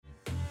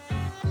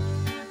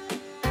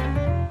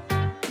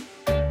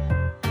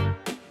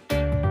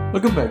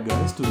Welcome back,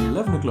 guys, to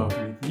 11 o'clock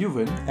with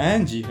Yuvan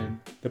and Jihan,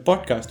 the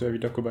podcast where we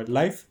talk about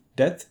life,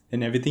 death,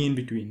 and everything in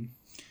between.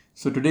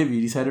 So today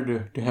we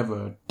decided to have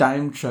a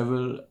time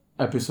travel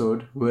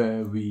episode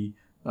where we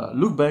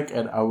look back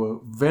at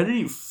our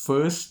very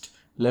first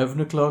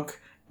 11 o'clock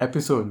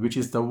episode, which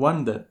is the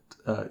one that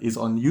is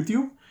on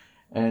YouTube,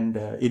 and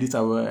it is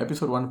our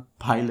episode 1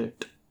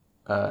 pilot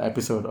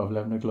episode of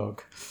 11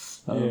 o'clock.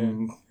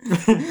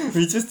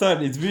 We just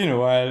thought it's been a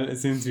while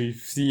since we've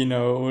seen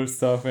our old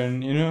stuff,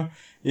 and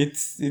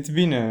it's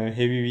been a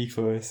heavy week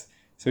for us.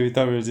 So we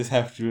thought we'll just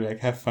have to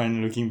have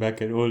fun looking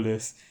back at all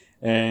this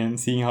and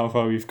seeing how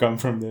far we've come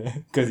from there.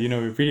 Because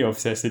we're pretty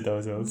obsessed with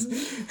ourselves.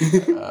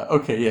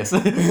 Okay, yes,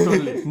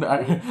 totally. No,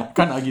 I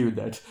can't argue with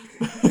that.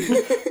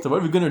 So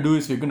what we're gonna do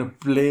is we're gonna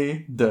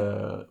play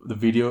the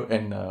video,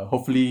 and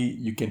hopefully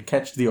you can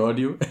catch the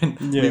audio, and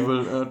we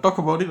will talk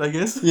about it, I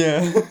guess.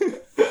 Yeah.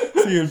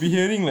 So you'll be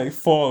hearing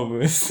 4 of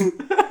us.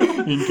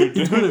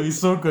 It's going to be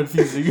so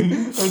confusing.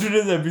 On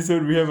today's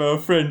episode, we have our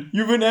friend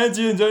Yuvan and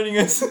Jihan joining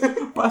us.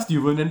 Past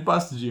Yuvan and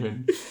past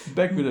Jihan.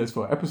 Back with us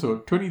for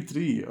episode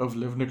 23 of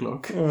 11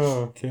 o'clock.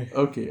 Oh,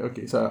 okay.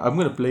 Okay. So I'm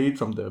going to play it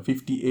from the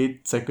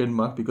 58-second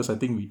mark because I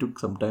think we took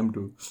some time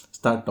to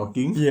start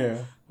talking.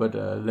 Yeah. But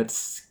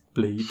let's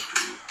play it.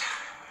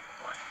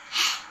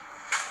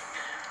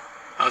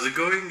 How's it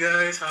going,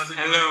 guys?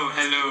 Hello.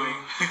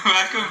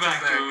 Welcome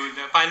back to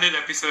the pilot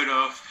episode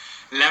of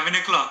 11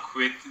 o'clock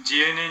with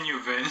Jihan and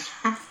Yuvan.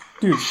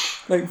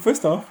 Dude,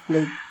 first off,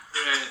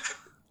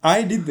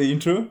 I did the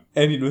intro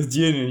and it was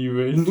Jihan and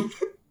Yuvan.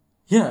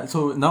 Yeah,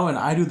 so now when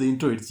I do the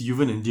intro, it's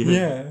Yuvan and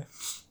Jihan.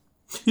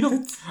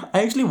 Yeah.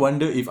 I actually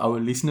wonder if our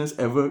listeners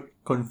ever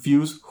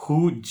confuse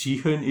who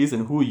Jihan is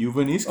and who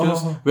Yuvan is.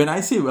 Because when I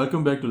say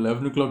welcome back to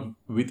 11 o'clock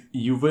with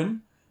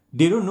Yuvan,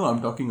 they don't know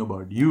I'm talking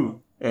about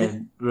you.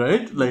 And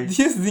right?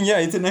 Here's the thing,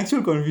 it's an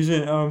actual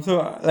confusion. So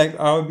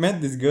I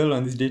met this girl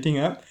on this dating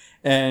app,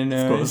 and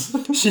of course.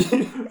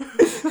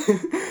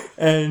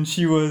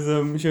 she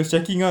was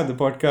checking out the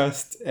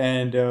podcast,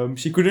 and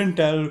she couldn't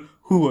tell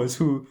who was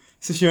who.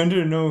 So she wanted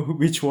to know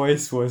which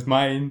voice was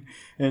mine,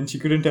 and she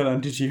couldn't tell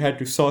until she had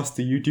to source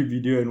the YouTube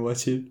video and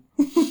watch it.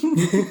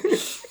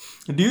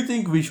 Do you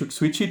think we should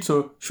switch it?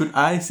 So should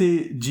I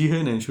say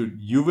Jihan and should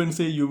Yuvan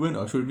say Yuvan,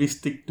 or should we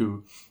stick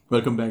to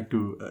welcome back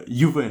to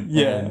Yuvan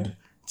and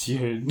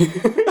Jihan?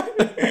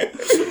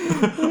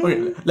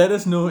 Okay, let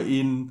us know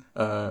in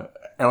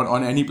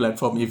on any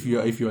platform if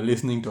you're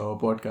listening to our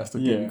podcast,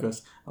 okay?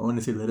 Because I want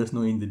to say let us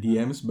know in the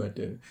DMs, but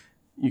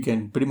you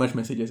can pretty much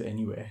message us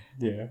anywhere.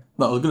 Yeah.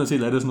 No, I was going to say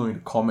let us know in the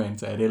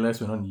comments. I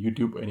realized we're not on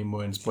YouTube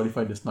anymore and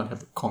Spotify does not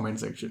have a comment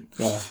section.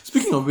 Yeah.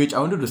 Speaking of which, I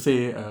wanted to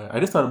say, I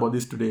just thought about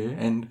this today,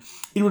 and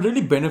it would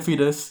really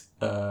benefit us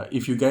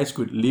if you guys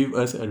could leave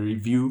us a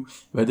review,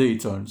 whether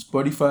it's on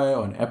Spotify,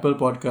 on Apple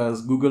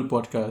Podcasts, Google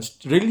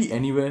Podcasts, really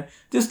anywhere.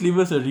 Just leave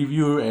us a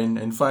review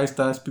and 5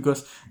 stars,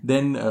 because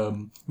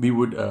then we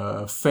would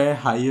fare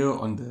higher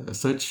on the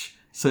search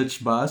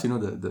bars,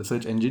 the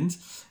search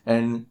engines,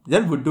 and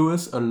that would do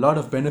us a lot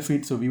of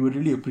benefit. So we would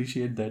really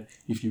appreciate that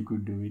if you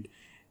could do it.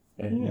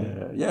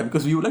 And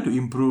because we would like to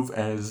improve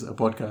as a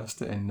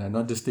podcast and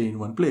not just stay in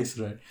one place,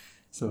 right?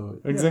 So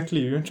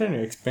exactly, we're trying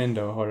to expand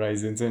our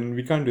horizons, and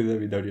we can't do that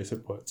without your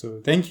support.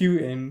 So thank you,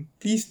 and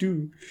please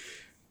do.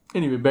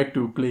 Anyway, back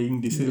to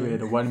playing. This is at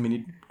the 1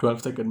 minute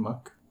 12-second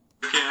mark.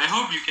 Okay, I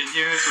hope you can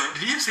hear us well.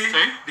 Did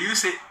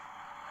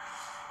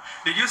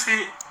you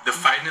say the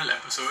final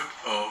episode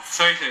of...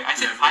 Sorry, I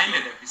said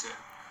pilot episode.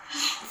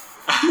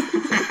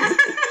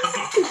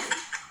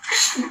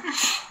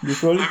 You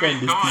probably can't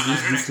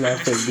distinguish this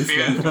laugh and this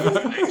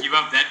laugh. Give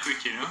up that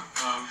quick,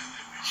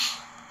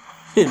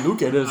 Hey,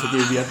 look at us,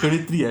 okay, we are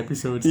 23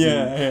 episodes.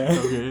 Yeah.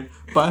 Okay,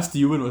 past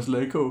Yuvan was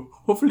like,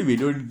 hopefully we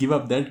don't give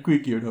up that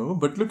quick,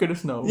 but look at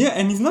us now. Yeah,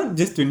 and it's not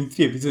just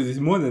 23 episodes, it's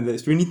more than that.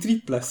 It's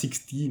 23 plus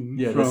 16.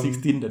 Yeah, the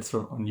 16 that's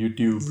on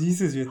YouTube.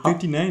 Jesus, we're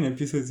 39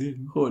 episodes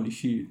in. Holy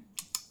shit.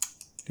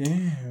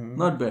 Damn.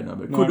 Not bad.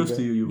 Kudos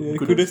to you. Yeah,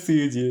 kudos to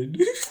you, Jihan.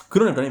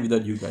 Couldn't have done it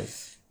without you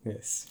guys.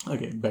 Yes.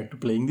 Okay, back to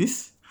playing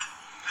this.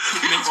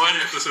 Next one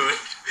episode.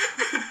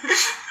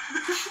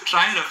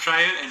 Trial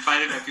and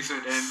pilot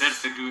episode, and that's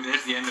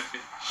the end of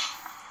it.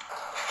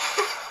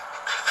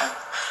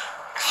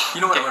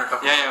 You know what I want to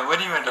talk about? Yeah, what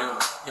do you want to talk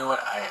about? You know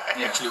what I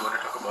actually want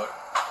to talk about?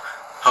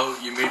 How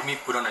you made me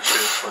put on a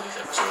shirt for this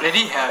episode.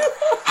 Ready? We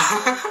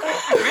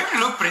have to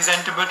look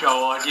presentable to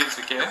our audience,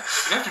 okay?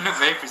 We have to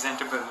look very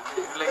presentable.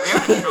 We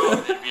have to show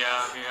that we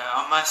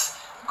are Amma's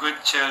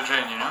good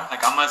children,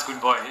 Amma's good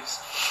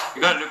boys. We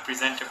gotta look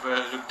presentable,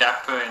 look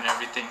dapper and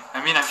everything.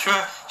 I mean, I'm sure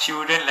she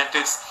wouldn't let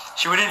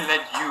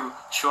you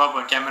show up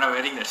on camera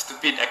wearing that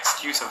stupid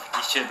excuse of a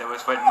t-shirt that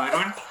was quite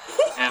maroon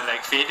and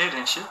faded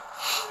and shit.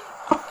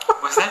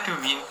 Was that too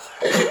mean?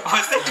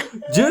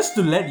 Just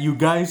to let you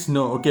guys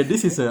know, okay,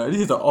 this is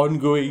an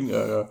ongoing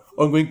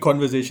ongoing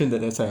conversation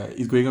that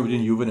is going on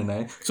between Yuvan and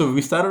I. So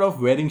we started off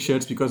wearing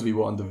shirts because we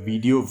were on the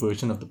video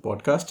version of the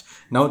podcast.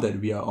 Now that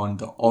we are on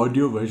the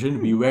audio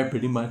version, we wear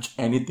pretty much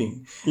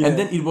anything. And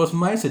then it was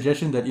my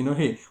suggestion that,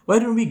 hey, why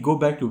don't we go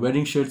back to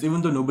wearing shirts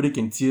even though nobody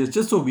can see us,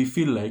 just so we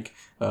feel like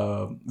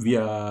we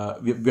are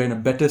in a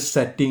better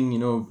setting.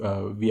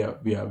 We are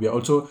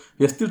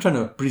still trying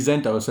to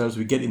present ourselves.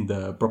 We get in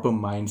the proper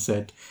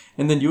mindset.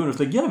 And then Yuvan was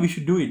like, yeah, we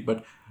should do it,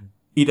 but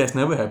it has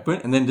never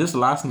happened. And then just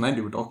last night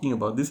we were talking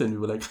about this and we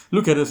were like,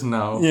 look at us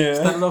now. Yeah.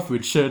 Started off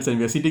with shirts and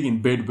we are sitting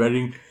in bed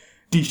wearing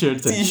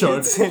t-shirts and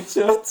shorts. And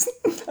shorts.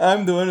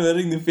 I'm the one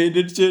wearing the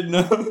faded shirt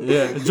now.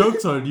 Yeah,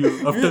 joke's on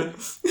you.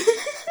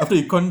 After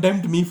you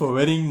condemned me for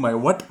wearing my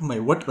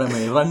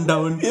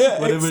rundown,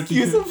 whatever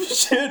excuse t-shirt. of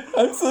shirt.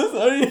 I'm so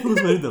sorry.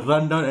 Who's wearing the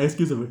rundown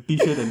excuse of a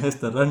t-shirt and has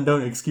the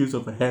rundown excuse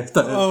of a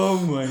hairstyle? Oh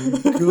my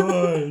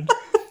god.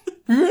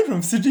 We went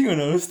from sitting on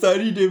our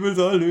study tables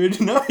all the way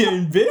to now you're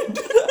in bed.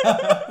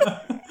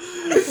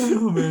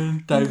 Oh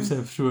man, times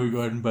have sure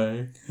gone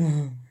by.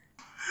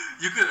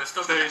 You could have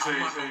stopped Sorry. I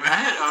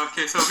had,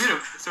 so a bit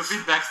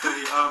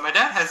backstory. My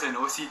dad has an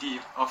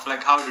OCD of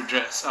like how to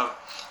dress up,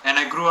 and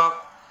I grew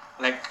up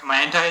like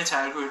my entire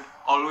childhood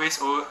always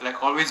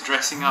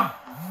dressing up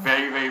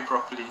very, very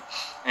properly,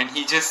 and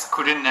he just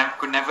could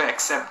never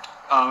accept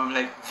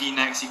like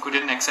V-necks. He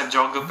couldn't accept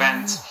jogger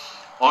pants.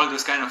 All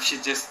those kind of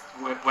shit just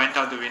went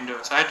out the window.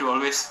 So I had to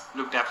always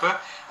look dapper.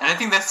 And I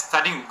think that's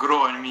starting to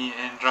grow on me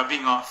and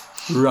rubbing off.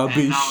 Rubbish.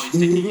 And now it's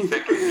taking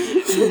effect with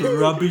me.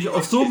 Rubbish.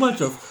 Oh, so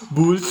much of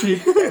bullshit.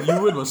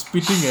 Yuvan was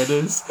spitting at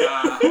us.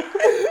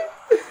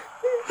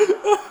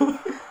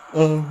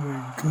 Oh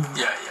my god.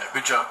 Yeah,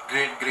 good job.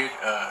 Great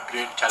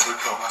childhood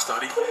trauma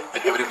story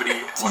that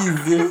everybody wanted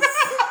to Jesus.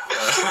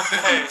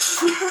 Hey,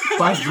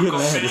 Past year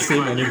I had the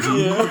same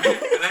energy.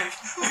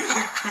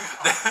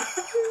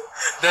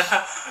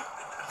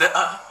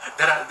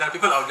 There are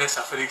people out there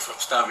suffering from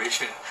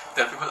starvation.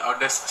 There are people out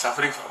there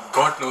suffering from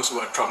God knows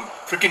what, from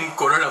freaking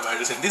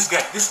coronavirus. And this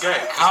guy,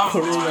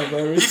 come on.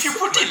 If you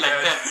put it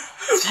like that,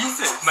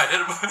 Jesus.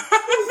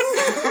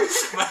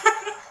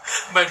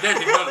 My dad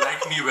did not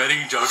like me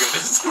wearing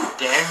joggers.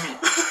 Damn it.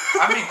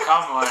 I mean,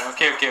 come on.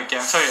 Okay.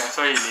 I'm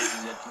sorry, ladies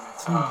and gentlemen.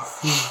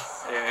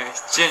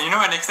 Jen,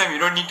 next time you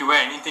don't need to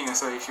wear anything.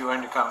 So if you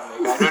want to come,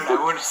 I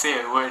won't say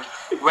a word.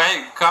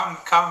 Well,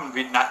 come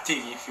with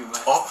nothing if you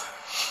must.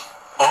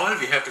 All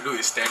we have to do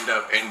is stand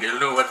up, and they'll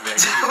know what we're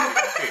actually doing.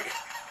 Okay.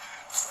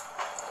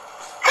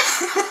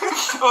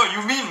 Oh,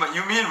 you mean my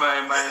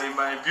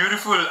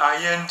beautiful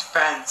ironed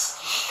pants?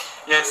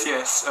 Yes.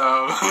 Yeah.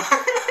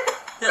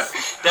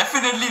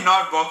 Definitely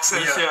not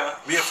boxers. Yeah.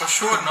 We are for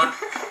sure not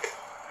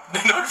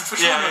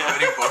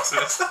wearing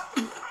boxers.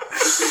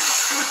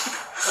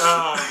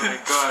 Oh my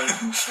god.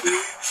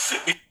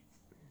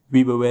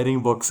 We were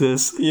wearing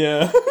boxers.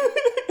 Yeah.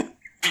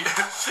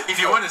 If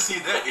you want to see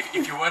that,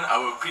 if you want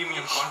our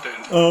premium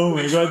content, Oh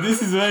my god,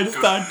 this is where it to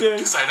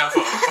started. sign up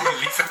for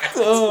OnlyFans.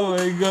 Oh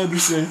my god,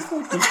 this is where it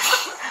started.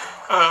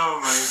 Oh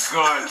my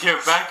god.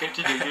 You're back at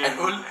it again.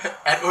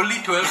 At only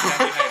 $12.99 a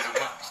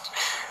month.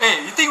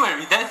 Hey, you think we'll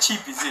be that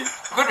cheap, is it?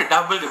 We're going to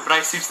double the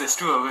price if there's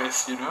two of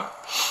us,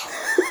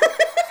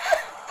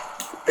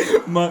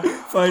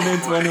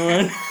 Finance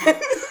 101.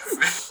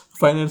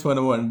 Finance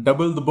 101.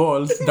 Double the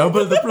balls,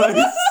 double the price.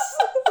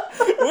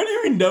 What do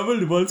you mean double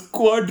the balls?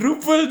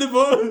 Quadruple the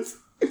balls.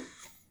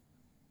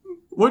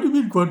 What do you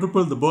mean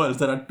quadruple the balls?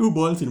 There are 2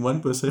 balls in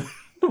 1 person.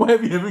 Why are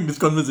we having this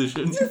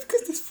conversation? Yeah,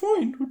 because there's 4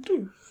 into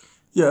 2.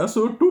 Yeah,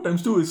 so 2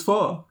 times 2 is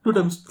 4. 2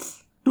 times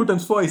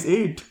 4 is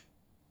 8.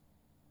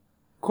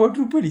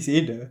 Quadruple is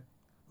 8,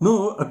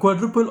 No, a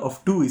quadruple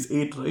of 2 is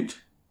 8, right?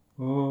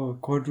 Oh,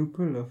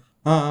 quadruple of...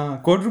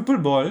 quadruple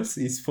balls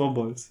is 4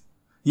 balls.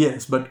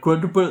 Yes, but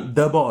quadruple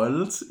the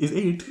balls is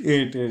 8.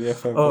 8, yeah,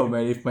 5. Oh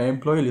man, if my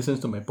employer listens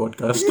to my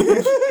podcast,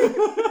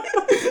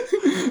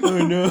 Oh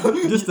no.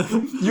 just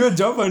You're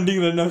job hunting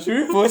right now.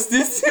 Should we post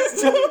this?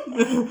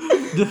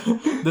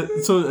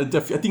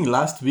 I think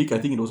last week,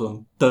 it was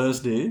on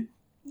Thursday.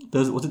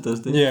 Was it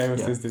Thursday? Yeah, it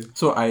was Thursday.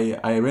 So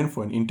I went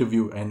for an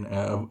interview and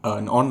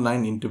an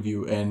online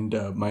interview, and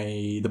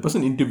the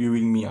person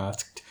interviewing me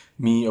asked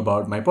me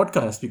about my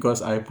podcast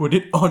because I put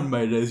it on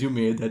my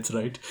resume. That's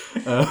right.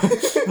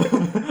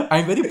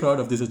 I'm very proud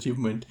of this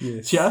achievement.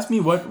 Yes. She asked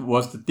me what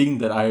was the thing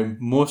that I'm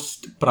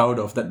most proud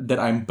of, that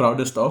I'm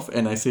proudest of,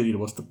 and I said it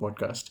was the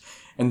podcast.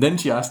 And then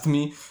she asked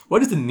me,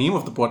 what is the name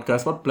of the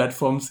podcast, what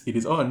platforms it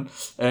is on?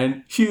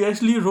 And she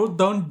actually wrote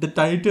down the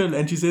title,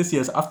 and she says,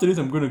 yes, after this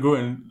I'm going to go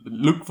and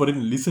look for it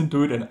and listen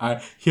to it, and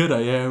here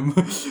I am,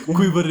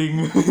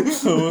 quivering.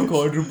 Oh,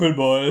 quadruple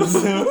balls.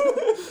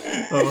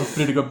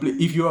 Pretty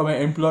complete. If you are my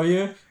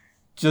employer,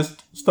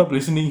 just stop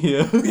listening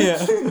here.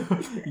 Yeah.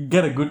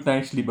 Get a good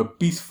night's sleep, a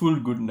peaceful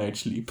good night's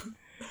sleep.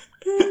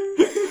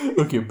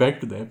 Okay, back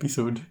to the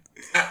episode.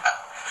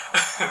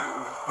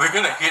 We're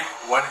gonna hit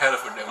one hell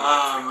of a demo.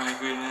 Oh my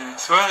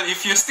goodness. Well,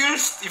 if you're still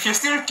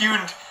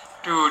tuned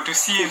to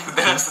see the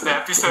rest of the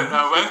episode,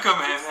 welcome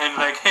and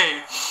like,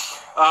 hey.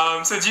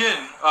 So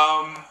Jian,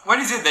 what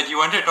is it that you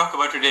wanted to talk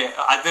about today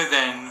other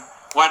than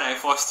what I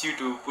forced you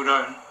to put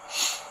on.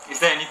 Is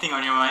there anything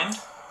on your mind?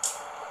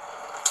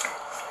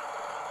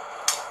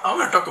 I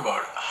want to talk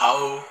about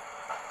how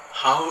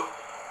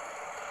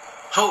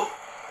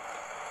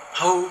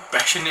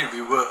passionate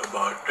we were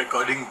about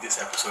recording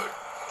this episode.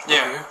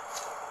 Yeah. Okay?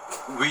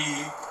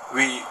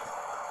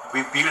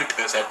 We built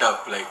a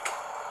setup like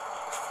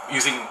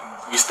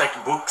we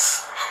stacked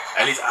books.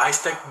 At least I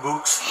stacked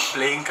books,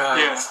 playing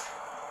cards,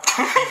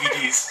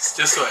 DVDs,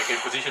 just so I can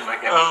position my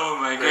camera. Oh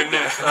my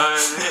goodness.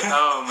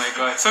 Oh my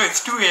god. So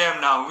it's 2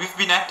 a.m. now. We've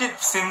been at it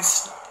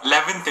since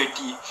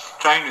 11:30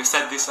 trying to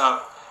set this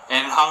up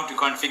and how to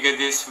configure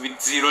this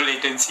with zero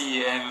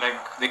latency and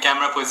like the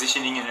camera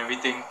positioning and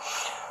everything.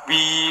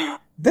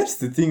 That's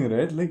the thing,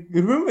 right? Like,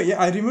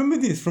 I remember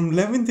this. From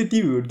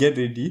 11:30 we would get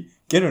ready,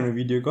 get on a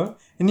video call,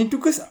 and it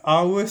took us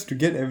hours to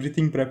get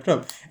everything prepped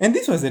up. And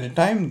this was at a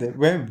time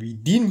where we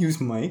didn't use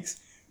mics.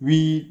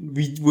 We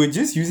were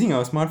just using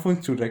our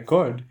smartphones to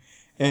record.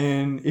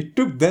 And it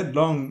took that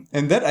long.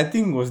 And that, I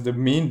think, was the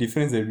main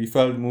difference that we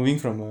felt moving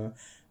from a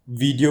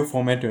video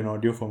format to an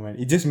audio format.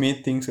 It just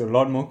made things a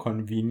lot more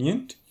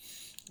convenient,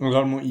 a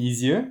lot more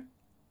easier.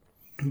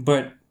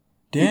 But,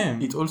 damn.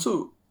 It's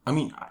also, I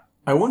mean,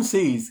 I won't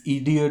say it's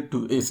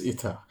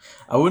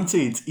I won't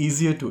say it's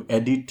easier to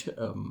edit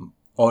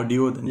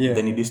audio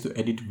than it is to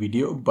edit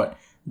video, but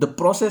the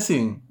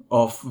processing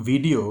of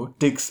video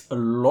takes a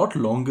lot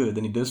longer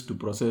than it does to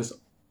process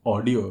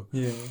audio.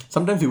 Yeah.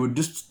 Sometimes we would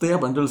just stay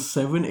up until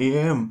 7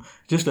 a.m.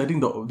 just letting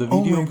the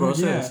video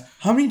process. God, yeah.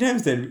 How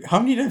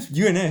many times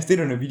you and I stayed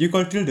on a video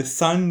call till the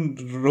sun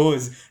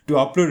rose to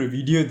upload a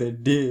video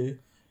that day?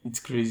 It's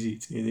crazy.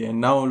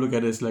 And now look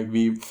at us, like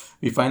we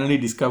finally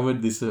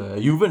discovered this.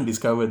 Yuvan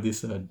discovered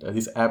this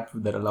this app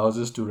that allows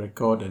us to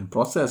record and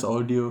process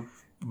audio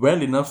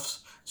well enough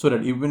so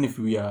that even if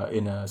we are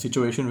in a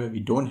situation where we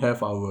don't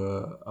have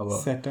our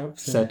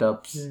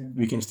setups,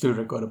 we can still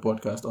record a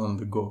podcast on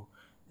the go.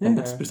 And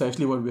that's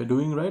precisely what we're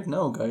doing right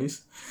now,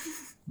 guys.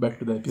 Back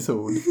to the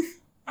episode.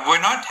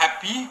 We're not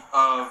happy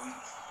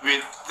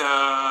with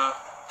the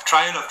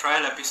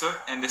trial episode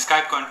and the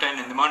Skype content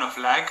and the amount of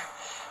lag.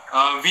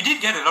 We did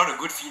get a lot of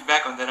good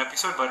feedback on that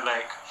episode, but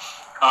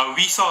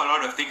we saw a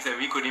lot of things that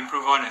we could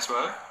improve on as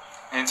well.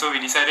 And so we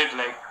decided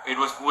it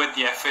was worth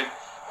the effort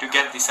to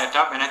get this set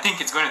up, and I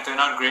think it's going to turn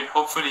out great.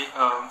 Hopefully,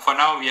 for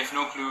now we have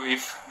no clue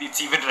if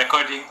it's even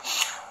recording,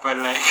 but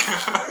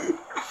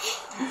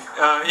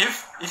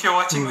if you're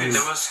watching this,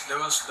 there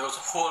was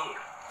a whole.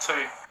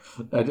 Sorry.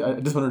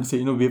 I just wanted to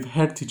say, we've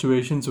had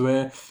situations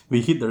where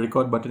we hit the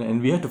record button and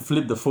we had to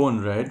flip the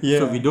phone, right? Yeah.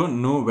 So we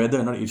don't know whether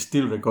or not it's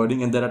still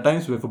recording, and there are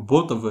times where for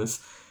both of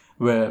us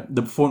where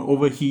the phone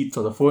overheats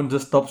or the phone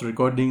just stops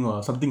recording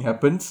or something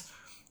happens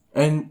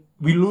and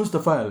we lose the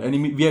file,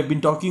 and we have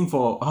been talking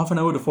for half an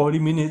hour to 40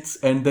 minutes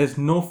and there's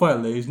no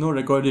file, there is no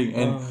recording,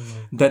 and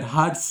that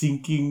heart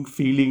sinking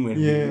feeling when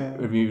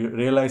we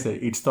realize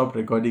that it stopped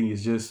recording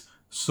is just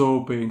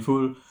so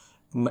painful.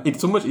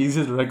 It's so much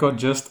easier to record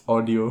just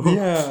audio.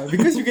 Yeah,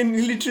 because you can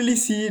literally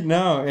see it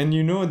now and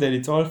you know that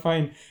it's all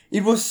fine.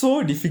 It was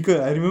so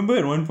difficult. I remember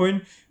at one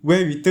point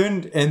where we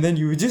turned and then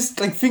you were just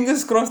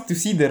fingers crossed to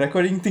see the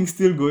recording thing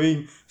still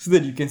going so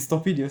that you can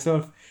stop it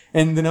yourself.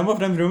 And the number of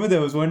times, remember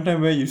there was one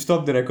time where you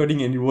stopped the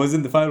recording and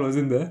the file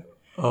wasn't there?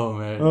 Oh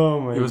man. Oh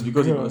my god. It was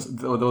because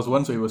there was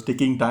once where it was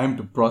taking time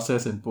to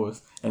process and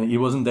post, and it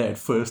wasn't there at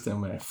first,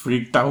 and I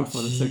freaked out for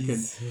a second.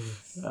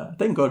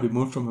 Thank God we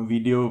moved from a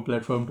video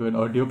platform to an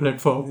audio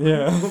platform.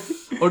 Yeah.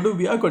 Although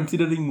we are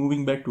considering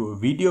moving back to a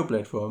video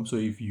platform, so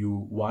if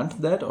you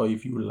want that or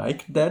if you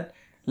like that,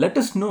 let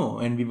us know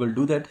and we will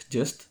do that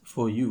just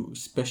for you,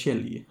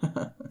 specially.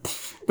 There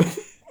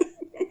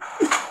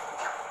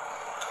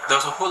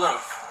was a whole lot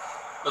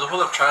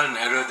of trial and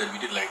error that we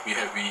did. We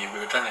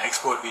were trying to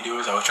export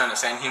videos. I was trying to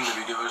send him the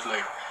videos,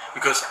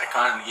 because I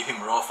can't give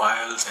him raw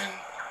files, and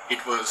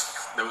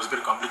there was a bit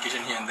of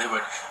complication here and there.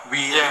 But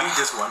we really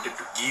just wanted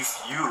to give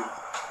you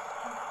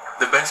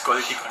the best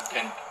quality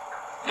content.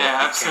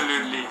 Yeah,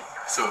 absolutely.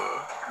 So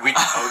we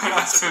did our given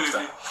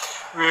absolutely.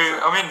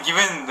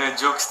 Given the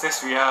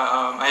jokesters we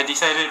are, I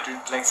decided to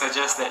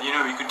suggest that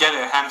we could get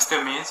a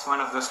hamster maze,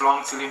 one of those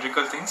long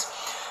cylindrical things,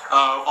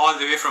 all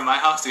the way from my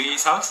house to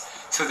his house,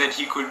 so that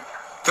he could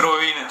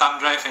throw in a thumb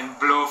drive and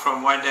blow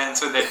from one end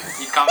so that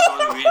it comes all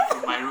the way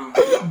to my room.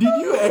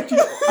 Did you actually?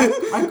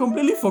 I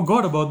completely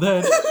forgot about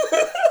that.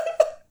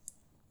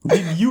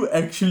 Did you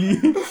actually?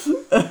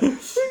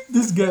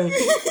 This guy.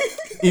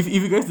 If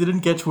you guys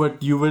didn't catch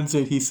what Yuvan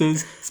said, he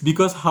says it's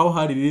because of how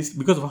hard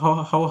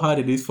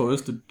it is for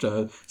us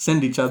to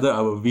send each other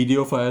our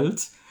video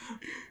files.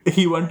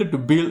 He wanted to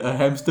build a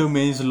hamster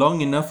maze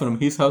long enough from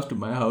his house to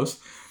my house,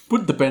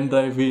 put the pen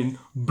drive in,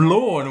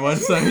 blow on one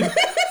side.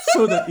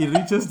 So that it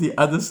reaches the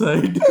other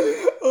side.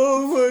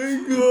 Oh my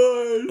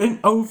god. And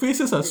our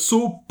faces are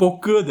so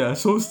poker, they are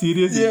so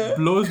serious, it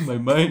blows my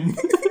mind.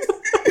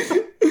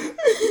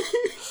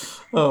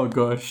 Oh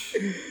gosh.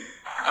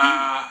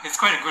 It's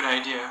quite a good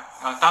idea.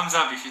 Thumbs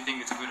up if you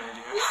think it's a good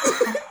idea.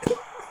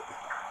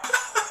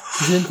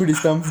 He didn't put his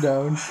thumbs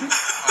down.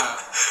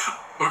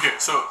 Okay,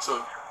 so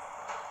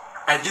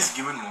at this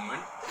given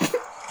moment,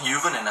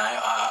 Yuvan and I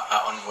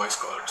are on voice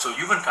call. So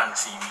Yuvan can't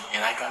see me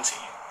and I can't see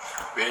him.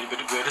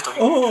 We're just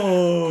talking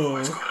on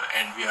voice call,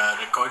 and we are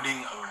recording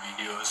our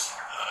videos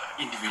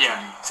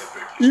individually,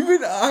 separately.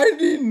 Even I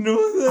didn't know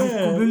I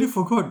that. completely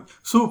forgot.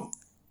 So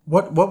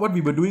what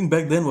we were doing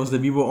back then was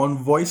that we were on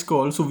voice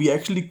call, so we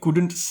actually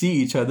couldn't see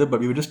each other, but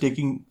we were just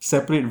taking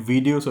separate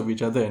videos of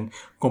each other and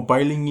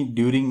compiling it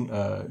during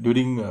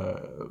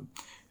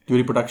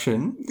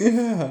production.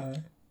 Yeah.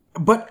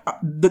 But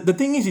the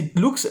thing is, it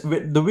looks,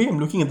 the way I'm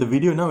looking at the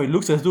video now, it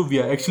looks as though we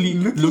are actually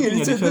looking at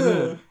each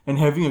other and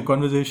having a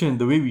conversation.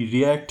 The way we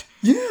react,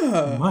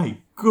 Yeah. my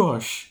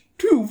gosh,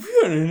 Dude,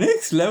 we are the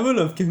next level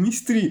of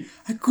chemistry.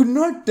 I could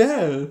not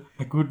tell.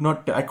 I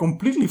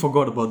completely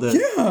forgot about that.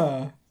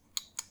 Yeah.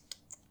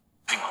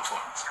 Our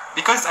phones.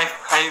 Because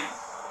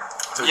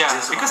So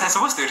because I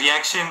suppose the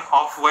reaction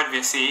of what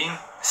we're saying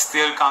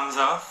still comes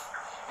off,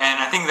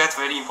 and I think that's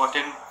very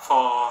important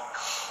for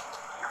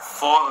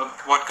a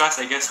podcast.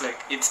 I guess like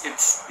it's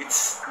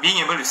being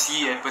able to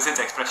see a person's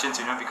expressions,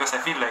 because I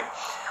feel like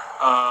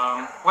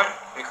I'm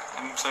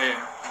sorry,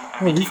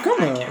 I'm We've making come a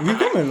blank here, we've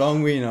but, come a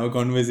long way in our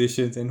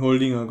conversations and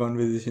holding our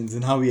conversations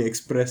and how we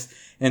express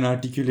and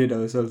articulate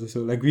ourselves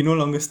also. Like, we no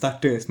longer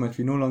stutter as much.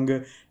 We no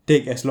longer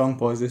take as long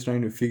pauses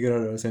trying to figure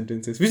out our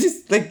sentences. Which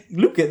is like,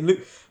 look,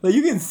 like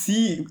you can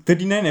see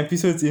 39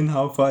 episodes in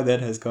how far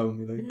that has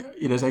come. Like,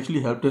 It has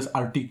actually helped us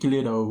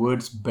articulate our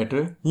words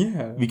better.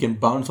 yeah. We can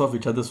bounce off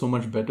each other so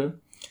much better.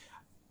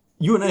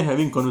 You and I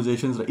having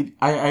conversations, right?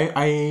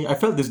 I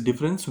felt this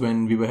difference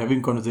when we were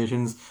having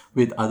conversations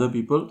with other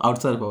people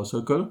outside of our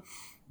circle,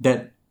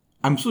 that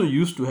I'm so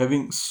used to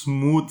having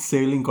smooth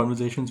sailing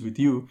conversations with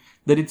you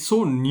that it's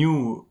so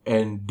new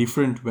and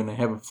different when I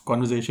have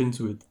conversations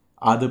with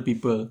other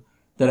people,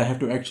 that I have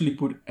to actually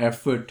put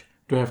effort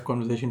to have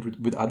conversations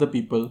with other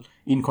people,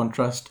 in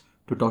contrast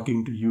to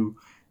talking to you,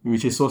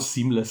 which is so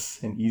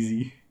seamless and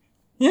easy.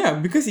 Yeah,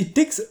 because it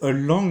takes a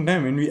long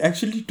time, and we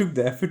actually took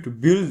the effort to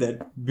build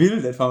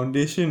that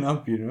foundation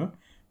up,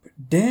 But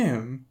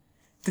damn,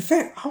 the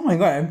fact, oh my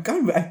god,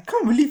 I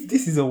can't believe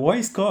this is a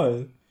voice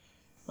call.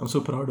 I'm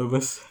so proud of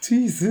us.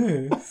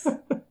 Jesus.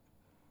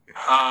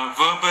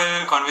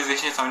 verbal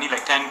conversation is only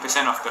like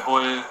 10% of the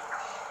whole.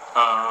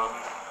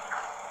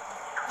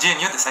 Jane,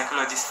 you're the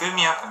psychologist. Fill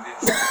me up on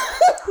this.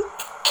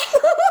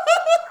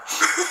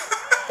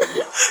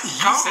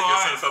 You set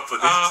yourself up for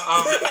this.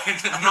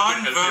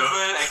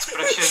 Non-verbal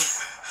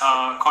expressions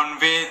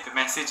convey the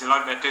message a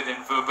lot better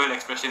than verbal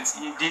expressions.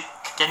 Can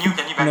you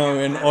back Now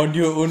me an up?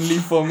 audio only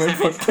format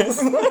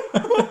podcast. Yeah,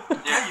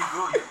 There you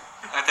go.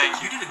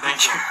 thank you. You did a good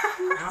Thank you. job.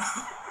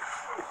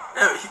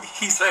 No,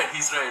 he's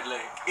right.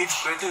 Like,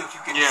 it's better if you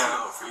can see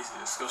our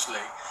faces, because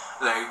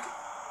like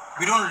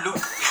we don't look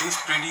this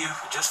pretty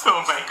just.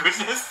 Oh my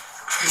goodness.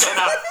 Shut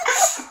up.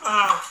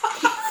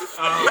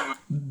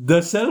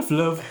 The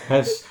self-love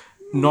has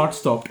not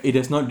stopped. It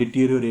has not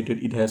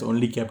deteriorated. It has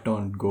only kept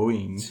on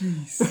going.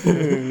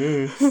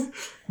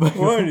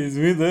 What is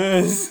with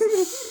us?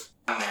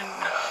 And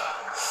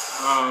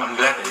I'm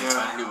glad that it's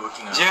finally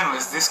working out. Jen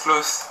was this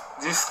close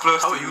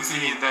How to are you losing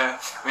feeling? it there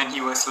when he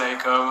was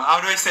like, how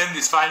do I send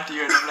this file to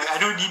you? And I'm like, I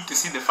don't need to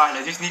see the file,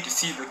 I just need to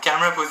see the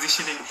camera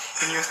positioning.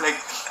 And he was like,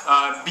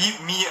 beep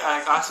me.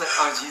 I was like,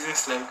 oh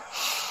Jesus, like.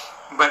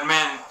 But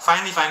man,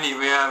 finally,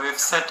 we've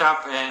set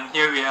up and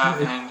here we are.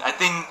 And I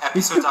think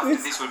episodes after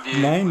this will be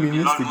 9 a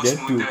minutes lot to more get to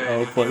smoother our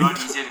and it'll be a lot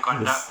point. easier to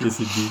conduct. Yes,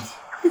 it did.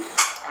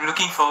 I'm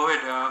looking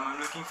forward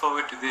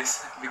to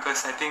this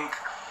because I think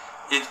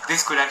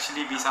this could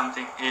actually be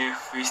something if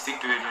we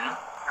stick to it,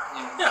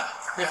 Yeah.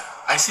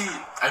 I feel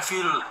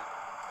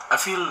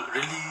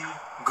really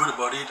good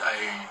about it.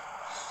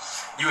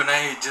 You and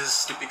I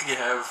just typically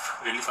have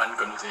really fun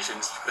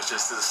conversations,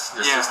 because this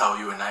is how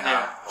you and I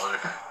are all the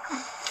time.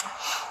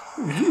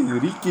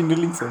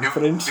 Rekindling some We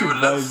friendship would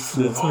love vibes.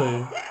 That's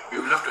why. we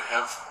would love to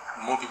have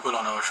more people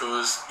on our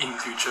shows in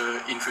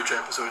future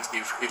episodes,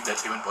 if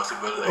that's even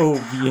possible. Like,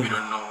 we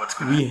don't know what's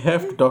going to We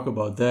have to talk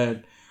about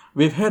that.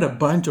 We've had a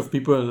bunch of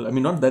people, I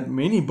mean, not that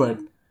many, but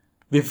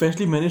we've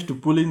actually managed to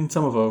pull in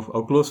some of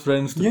our close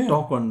friends to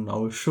talk on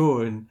our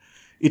show, and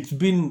it's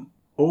been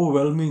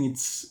overwhelming.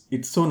 It's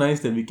so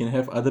nice that we can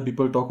have other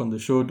people talk on the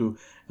show to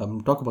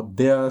talk about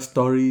their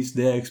stories,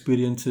 their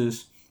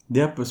experiences,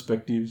 their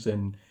perspectives,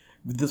 and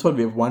that's what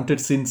we have wanted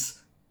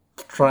since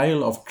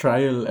Trial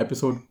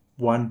episode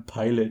 1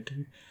 pilot.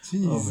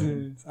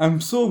 Jesus. I'm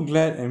so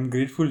glad and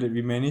grateful that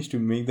we managed to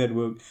make that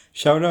work.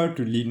 Shout out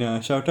to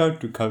Lina, shout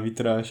out to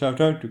Kavitra,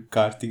 shout out to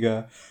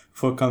Kartika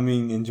for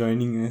coming and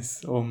joining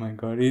us. Oh my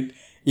god. It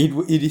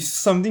is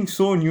something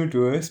so new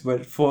to us,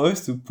 but for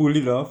us to pull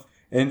it off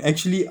and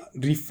actually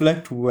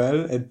reflect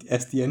well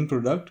as the end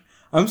product,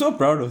 I'm so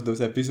proud of those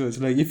episodes.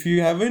 Like, if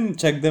you haven't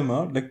checked them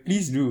out, like,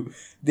 please do.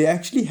 They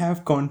actually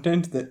have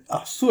content that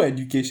are so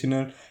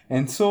educational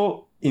and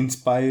so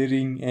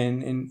inspiring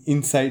and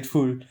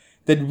insightful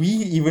that we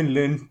even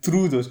learn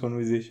through those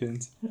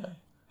conversations.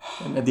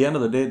 And at the end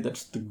of the day,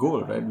 that's the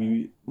goal, right?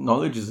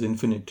 Knowledge is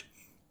infinite,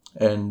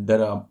 and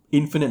there are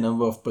infinite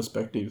number of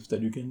perspectives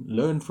that you can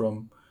learn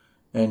from.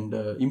 and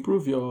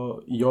improve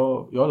your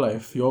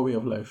life, your way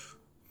of life.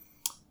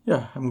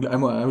 Yeah, I'm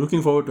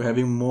looking forward to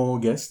having more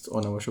guests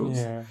on our shows.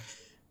 Yeah.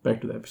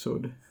 Back to the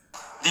episode.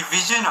 The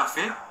vision of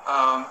it,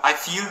 I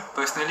feel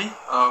personally,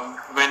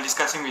 when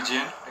discussing with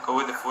Jian, like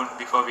over the phone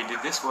before we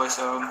did this, was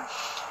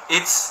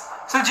it's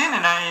so Jian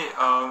and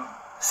I,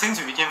 since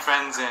we became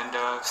friends and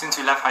since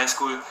we left high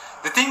school,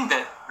 the thing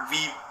that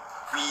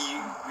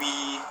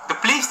the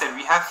place that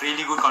we have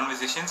really good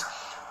conversations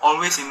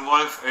always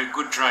involve a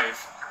good drive,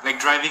 like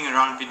driving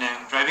around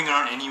Penang, driving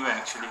around anywhere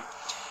actually.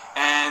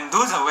 And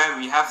those are where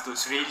we have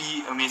those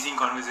really amazing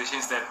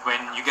conversations that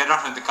when you get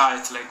out of the car,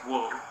 it's like,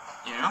 whoa,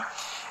 you know?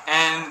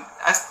 And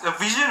as the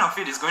vision of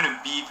it is going to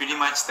be pretty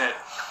much that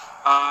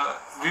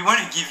we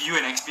want to give you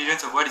an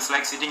experience of what it's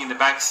like sitting in the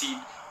back seat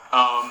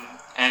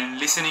and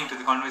listening to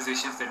the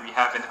conversations that we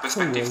have and the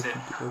perspectives that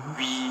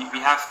we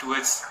have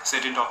towards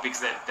certain topics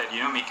that you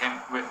know may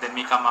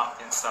come up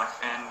and stuff.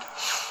 And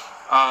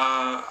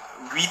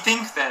we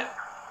think that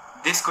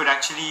this could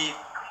actually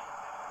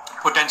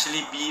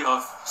potentially be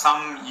of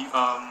some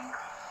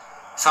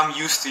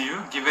use to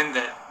you, given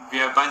that we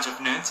are a bunch of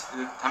nerds.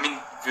 I mean,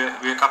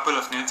 we're a couple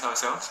of nerds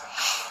ourselves.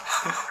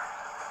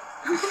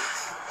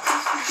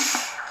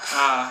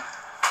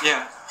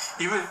 Yeah.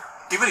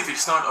 Even if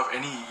it's not of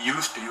any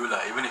use to you,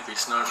 like even if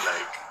it's not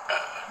like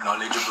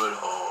knowledgeable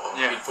or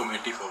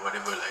informative or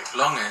whatever, like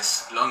long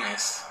as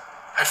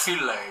I feel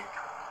like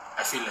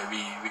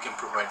we can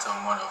provide some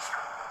amount of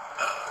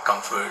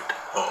comfort,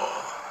 or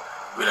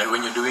like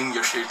when you're doing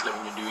your shit, like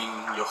when you're doing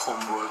your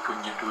homework, when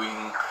you're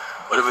doing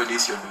whatever it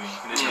is you're doing,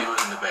 there's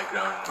videos in the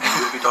background and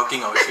we'll be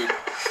talking our shit.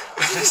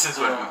 This is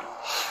what we do.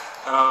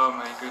 Oh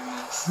my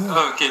goodness.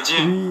 Okay,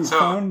 Jim. We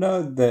found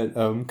out that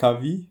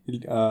Kavi,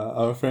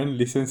 our friend,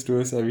 listens to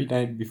us every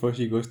night before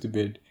she goes to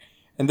bed.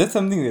 And that's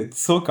something that's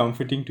so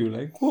comforting to,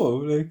 like, whoa,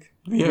 like...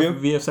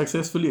 We have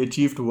successfully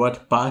achieved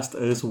what past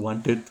us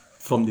wanted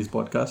from this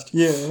podcast.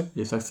 Yeah.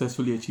 We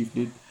successfully achieved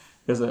it.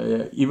 Because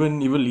even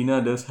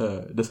Lena does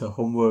her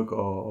homework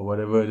or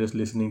whatever, just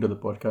listening to the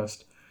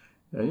podcast.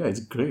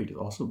 It's great. It's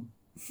awesome.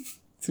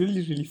 It's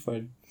really, really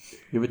fun.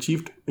 We've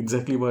achieved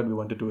exactly what we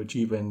wanted to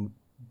achieve and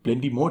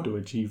plenty more to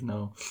achieve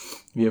now.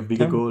 We have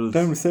bigger goals.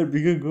 Time to set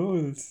bigger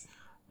goals.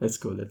 Let's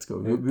go.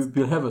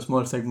 We'll have a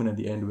small segment at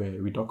the end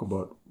where we talk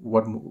about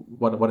what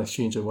has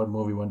changed and what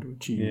more we want to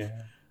achieve. Yeah.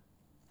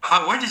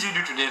 What did you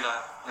do today,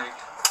 lah? Like,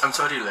 I'm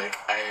sorry, like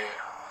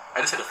I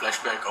just had a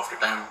flashback of the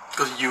time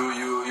because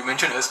you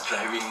mentioned us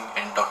driving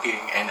and talking,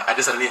 and I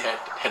just suddenly had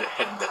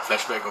that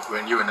flashback of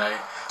when you and I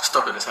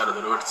stopped at the side of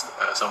the road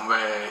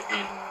somewhere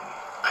in,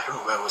 I don't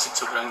know where was it,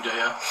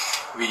 Subrang-Jaya.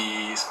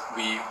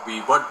 We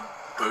bought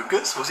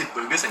burgers. Was it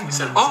burgers? And we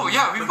said, oh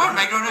yeah, we bought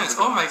McDonald's.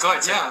 Oh my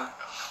god, yeah.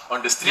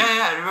 On the street.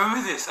 Yeah, I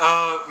remember this.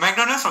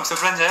 McDonald's from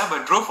Subrang-Jaya,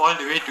 but drove all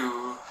the way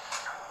to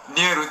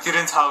near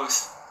Ruthiran's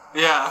house.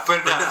 Yeah,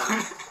 Perda.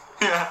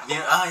 Yeah.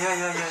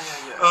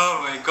 Yeah.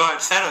 Oh my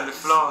god, sat on the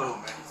floor, Oh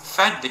man.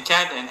 fed the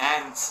cat and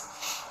ants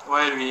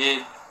while we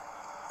ate.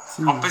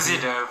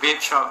 Opposite a vape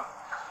shop.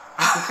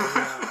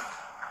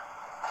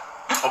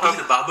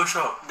 Opposite the barber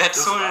shop. That There was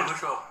a sold- barber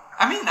shop.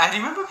 I mean, I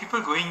remember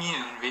people going in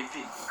and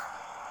vaping.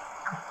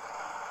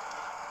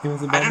 It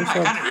was a I don't barber know, I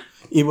shop. can't remember.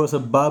 It was a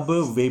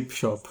barber vape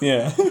shop.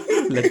 Yeah.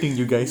 Letting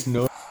you guys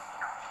know.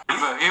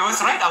 It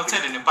was right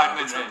outside an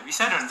apartment, right? We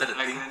sat on Is that a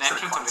like thing? an Is that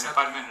a entrance of an concept?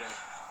 apartment, right?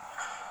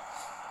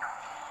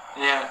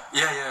 Yeah.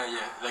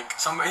 Yeah. Like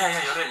somewhere.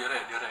 Yeah. You're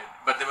right.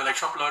 But they were like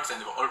shop lots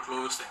and they were all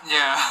closed and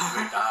Yeah.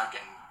 very dark,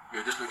 and we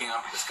were just looking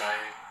up at the sky.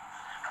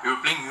 We were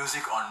playing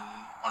music on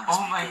the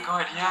Oh my speaker.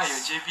 god, yeah, your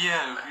Just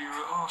JBL.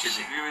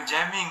 chilling. We were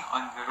jamming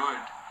on the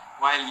road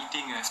while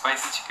eating a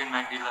spicy chicken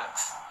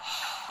McDeluxe.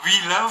 We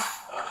love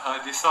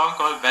this song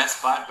called Best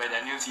Part by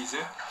Daniel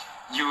Caesar.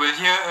 You will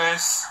hear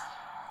us,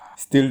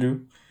 Still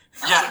do.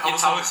 yeah,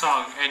 it's our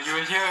song, and you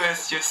will hear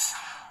us just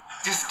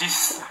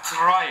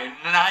destroy,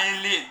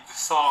 annihilate the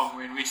song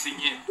when we sing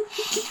it.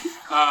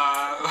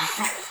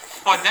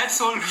 For that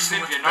sole reason,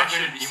 much we're not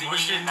going to passion, be singing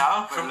emotion it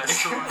now, but from the like,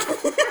 soul.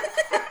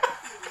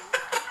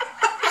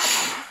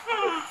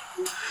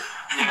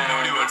 yeah,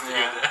 Nobody wants to hear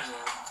yeah, that.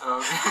 yeah.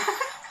 So,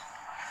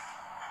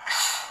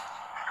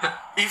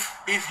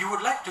 If you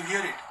would like to hear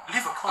it,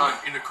 leave a comment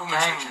in the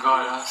comment thank section.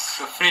 God, I below. was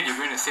afraid you're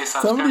going to say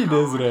subscribe Somebody to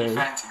our does, right?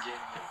 OnlyFans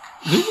again.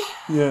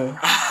 Yeah.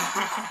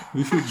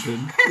 We should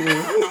then.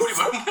 Nobody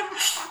want,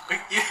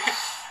 like,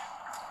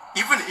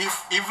 even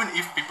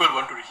if people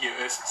want to hear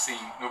us sing,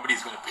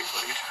 nobody's gonna pay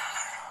for it.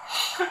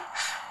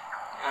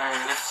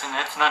 Let's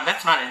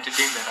not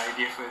entertain that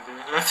idea further.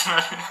 Let's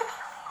not.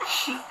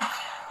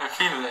 I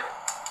feel like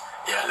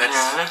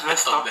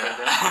let's stop there. at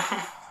that.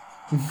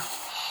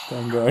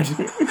 Thank God.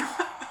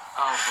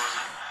 Oh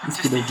boy. This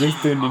could have just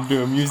turned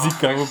into a music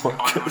cover on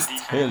podcast.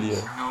 OnlyFans. Hell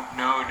yeah.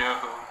 No.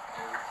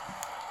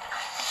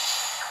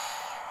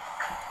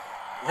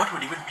 What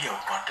would even be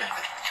our content?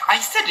 I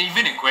said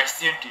even a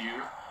question to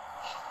you.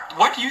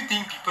 What do you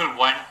think people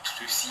want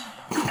to see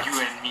you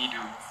and me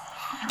do?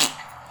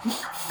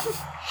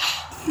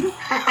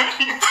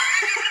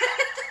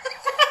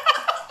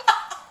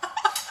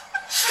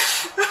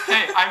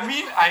 Hey, I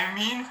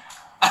mean,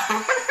 If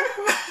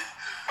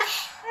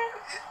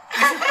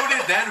you put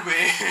it that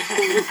way.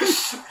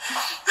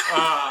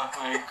 Oh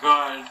my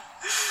god.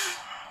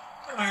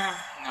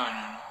 No.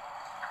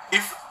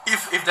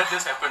 If that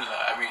does happen,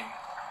 I mean,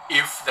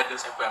 if that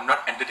does happen, I'm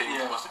not entertaining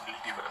the Yeah.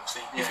 possibility, but I'm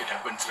saying if Yeah. it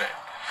happens, right,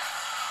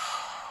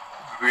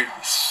 we'll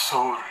be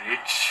so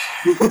rich.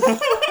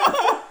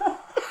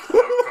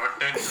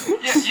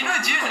 Yeah, you know,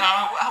 Jin,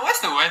 what's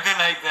the weather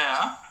like there?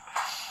 Huh?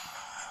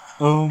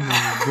 Oh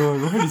my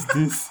god, what is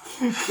this?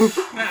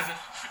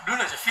 Dude,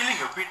 I'm feeling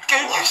a bit.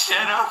 Can you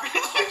shut up?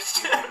 Can you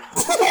shut up?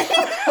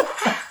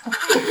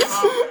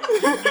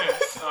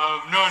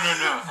 Oh my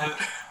goodness. No.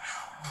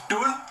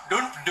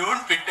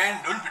 Don't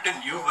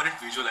pretend you weren't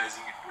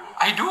visualizing it too.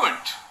 I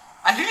don't.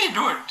 I really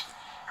don't.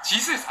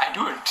 Jesus, I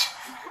don't.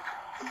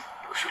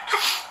 Oh shit.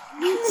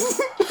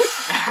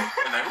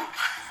 And I hope.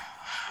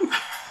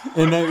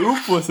 And I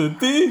oop was a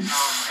thing. Oh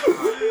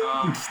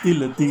my god.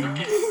 Still a thing.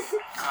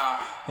 Uh,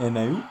 And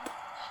I oop.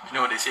 You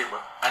know what they say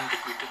about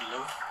unrequited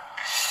love?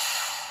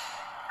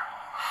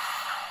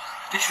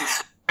 this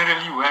is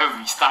really where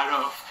we start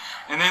off.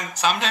 And then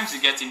sometimes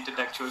it gets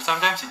intellectual,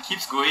 sometimes it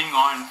keeps going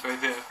on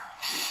further.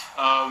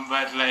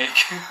 But like,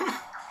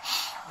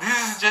 this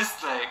is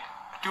just like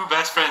two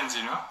best friends,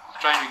 you know,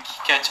 trying to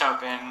catch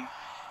up and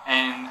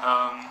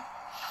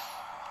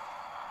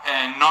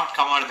not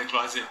come out of the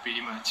closet,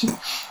 pretty much.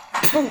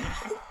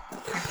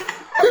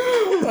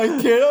 I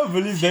cannot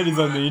believe that is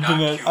on the Dark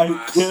internet. humor,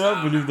 I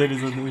cannot believe that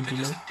is on the with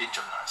just internet. a tinge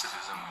of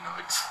narcissism, you know,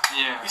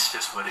 Yeah, it's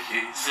just what it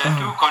is. there are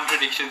two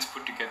contradictions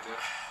put together.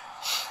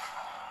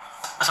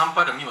 Some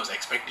part of me was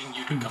expecting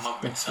you to come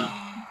up with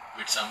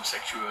some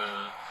sexual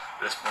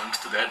response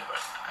to that, but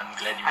I'm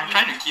glad you I'm didn't.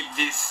 trying to keep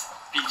this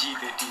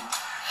PG-13.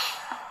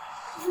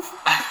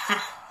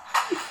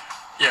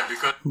 Yeah,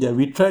 because Yeah,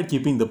 we tried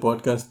keeping the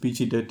podcast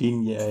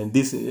PG-13. Yeah, and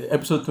this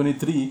episode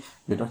 23,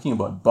 we're talking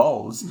about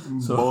balls.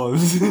 So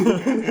Balls.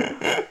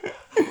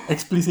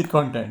 explicit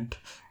content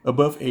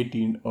above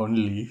 18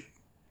 only.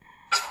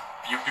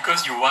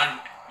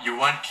 you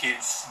want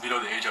kids below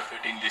the age of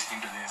 13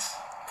 listening to this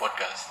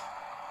podcast.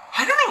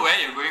 I don't know where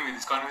you're going with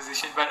this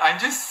conversation, but I'm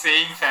just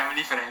saying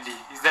family friendly.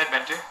 Is that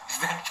better? Is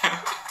that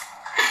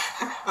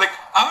like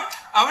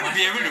I want to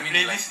be able to I mean,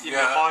 play like, this in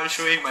yeah. the hall,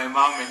 showing my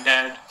mom and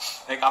dad,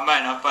 like Amma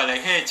and Appa,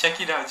 like, hey, check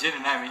it out, Jen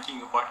and I are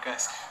making a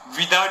podcast,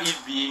 without it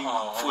being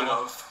Aww. full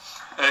of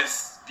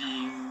us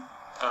being.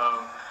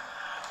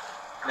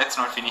 Let's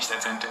not finish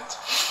that sentence.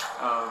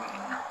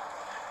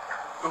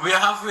 We're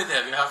halfway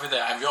there, and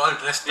we're all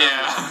dressed up.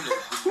 Yeah.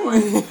 You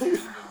look a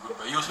good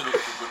boy. You also look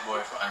like a good boy.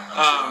 I'm Oh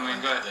sure my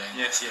I'm god! there.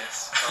 Yes.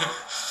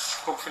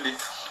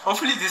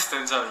 Hopefully this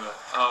turns out well.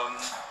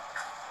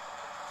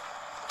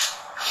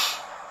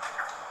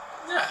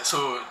 Yeah,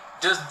 so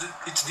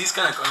it's these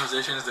kind of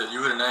conversations that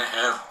you and I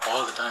have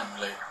all the time.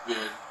 Like,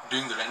 we're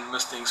doing the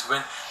randomest things.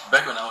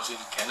 Back when I was in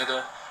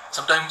Canada,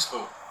 sometimes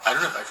I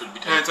don't know if I should be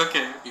No, telling it's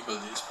okay. people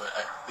this, but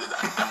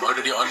I'm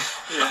already on.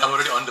 Yeah. I'm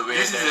already on the way.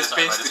 This is there, a so I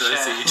space might as to well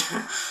share. say it.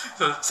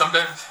 So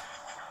sometimes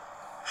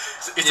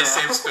it's Yeah. a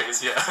safe space.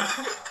 Yeah.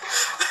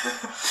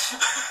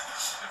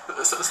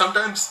 So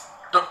sometimes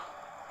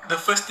the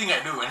first thing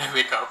I do when I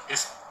wake up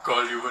is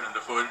call you on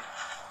the phone.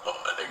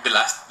 Like the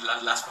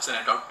last person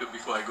I talk to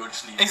before I go to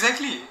sleep.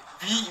 Exactly.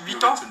 We You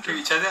talk listen to to-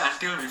 each other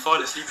until we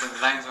fall asleep on the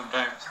line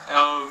sometimes.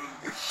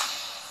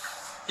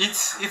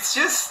 It's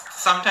just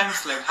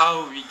sometimes like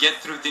how we get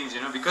through things,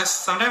 you know, because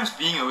sometimes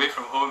being away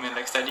from home and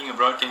like studying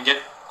abroad can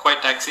get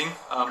quite taxing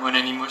on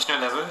an emotional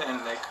level,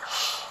 and like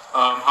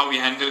how we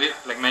handle it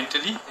like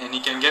mentally, and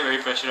it can get very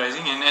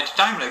pressurizing. And at a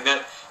time like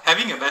that,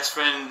 having a best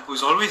friend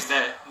who's always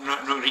there,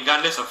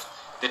 regardless of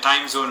the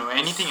time zone or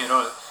anything at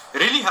all,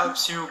 really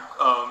helps you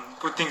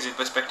put things in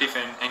perspective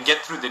and get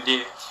through the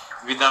day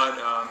without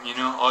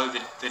all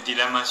the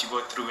dilemmas you go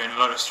through and a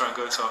lot of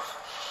struggles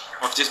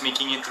of just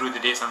making it through the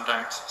day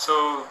sometimes.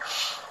 So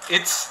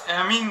it's,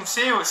 I mean,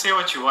 say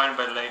what you want,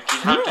 but like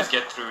it helped us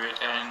get through it.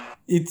 And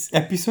It's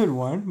episode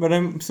 1, but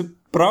I'm so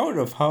proud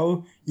of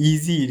how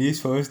easy it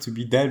is for us to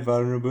be that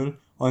vulnerable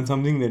on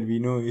something that we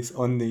know is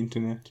on the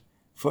internet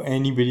for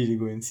anybody to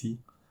go and see.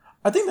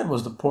 I think that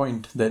was the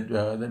point that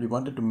we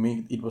wanted to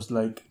make. It was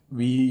like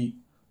we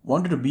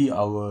wanted to be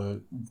our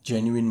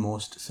genuine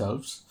most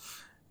selves,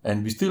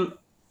 and we still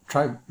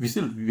try. We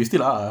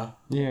still are.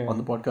 Yeah. On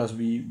the podcast,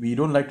 we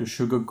don't like to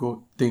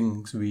sugarcoat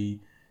things. We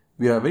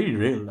are very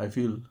real, I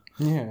feel.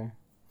 Yeah.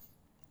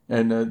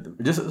 And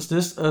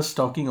just us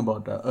talking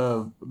about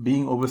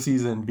being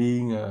overseas and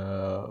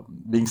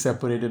being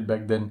separated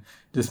back then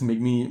just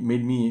made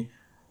me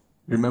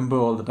remember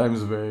all the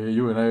times where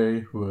you and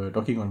I were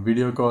talking on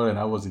video call and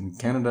I was in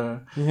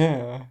Canada.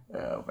 Yeah.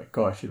 Oh my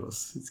gosh, it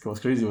was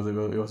crazy.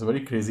 It was a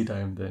very crazy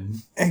time then.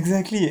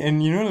 Exactly.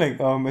 And you know, like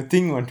a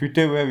thing on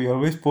Twitter where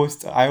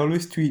I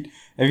always tweet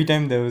every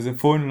time there was a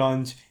phone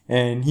launch,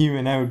 and him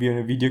and I would be on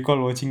a video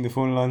call watching the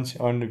phone launch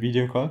on the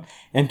video call.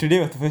 And today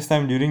was the first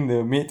time during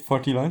the Mate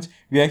 40 launch,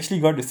 we actually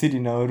got to sit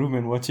in our room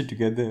and watch it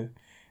together.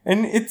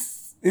 And it's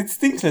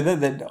things like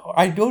that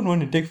I don't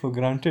want to take for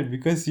granted,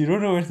 because you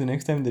don't know when's the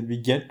next time that we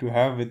get to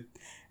have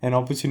an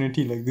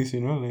opportunity like this,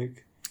 you know,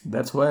 like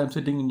That's why I'm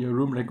sitting in your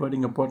room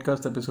recording a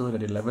podcast episode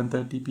at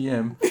 11:30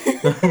 p.m.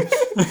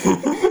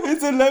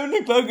 It's 11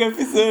 o'clock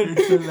episode.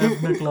 It's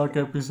 11 o'clock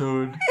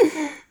episode.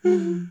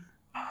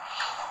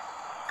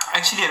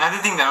 Actually, another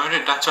thing that I wanted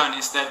to touch on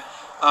is that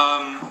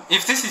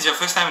if this is your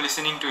first time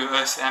listening to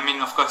us, I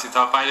mean, of course, it's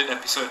our pilot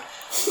episode.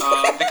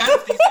 The kind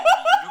of things that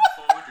we look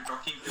forward to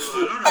talking to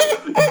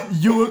a lot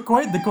of You were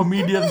quite the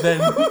comedian then.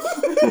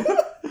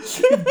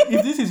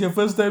 If this is your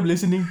first time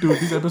listening to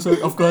this episode,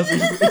 of course,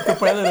 it's the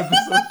pilot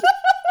episode.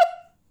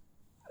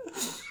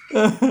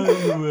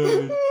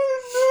 like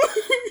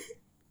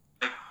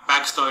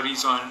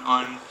backstories on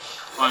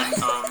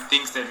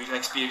things that we've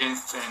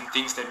experienced and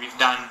things that we've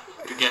done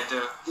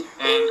together,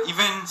 and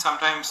even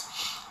sometimes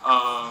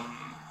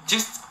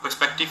just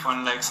perspective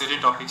on like certain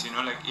topics, you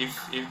know, like if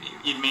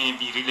it may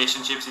be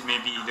relationships, it may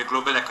be the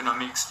global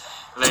economics.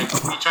 Like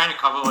we're trying to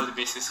cover all the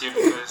bases here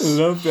because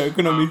Love the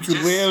economics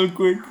real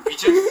quick. we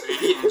just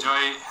really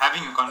enjoy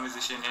having a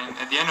conversation, and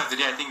at the end of the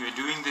day I think we're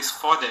doing this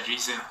for that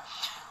reason,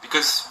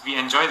 because we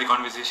enjoy the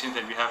conversations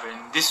that we have,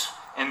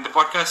 and the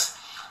podcast,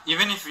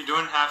 even if we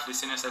don't have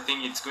listeners, I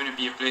think it's going to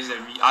be a place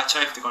that we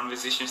archive the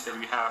conversations that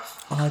we have.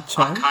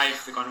 Archive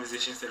the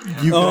conversations that we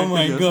have. You Oh corrected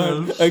my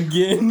yourself. god,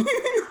 again.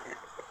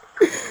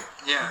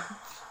 Yeah.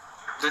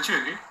 Don't you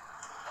agree?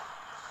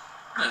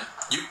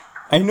 You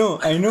I know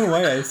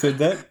why I said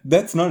that.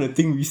 That's not a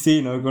thing we say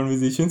in our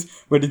conversations,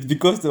 but it's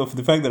because of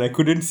the fact that I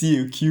couldn't see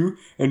your cue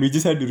and we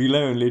just had to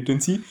rely on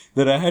latency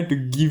that I had to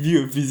give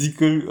you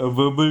a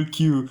verbal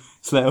cue.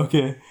 It's like,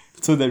 okay,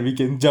 so that we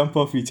can jump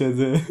off each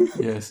other.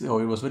 Yes, it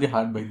was very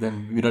hard back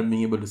then without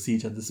being able to see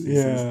each other's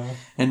faces. Yeah.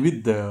 And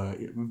with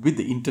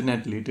the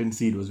internet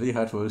latency, it was very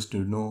hard for us to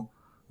know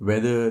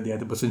whether the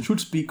other person should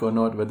speak or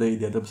not, whether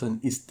the other person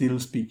is still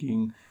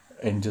speaking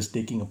and just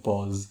taking a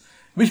pause.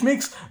 Which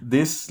makes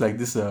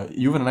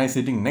you and I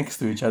sitting next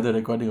to each other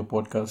recording a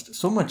podcast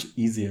so much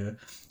easier.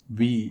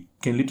 We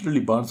can literally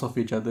bounce off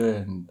each other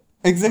and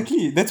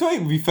Exactly. That's why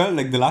we felt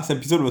like the last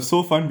episode was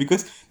so fun,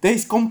 because there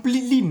is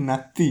completely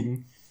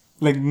nothing.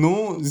 Like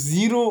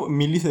 0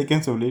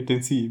 milliseconds of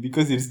latency,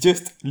 because it's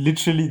just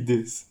literally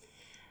this.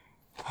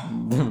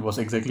 it was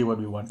exactly what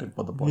we wanted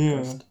for the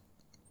podcast.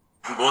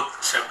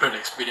 both separate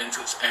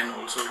experiences and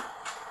also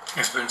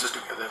experiences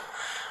together.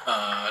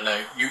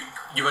 Like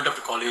you went up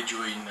to college, you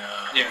were in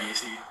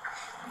BSc,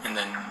 and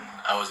then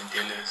I was in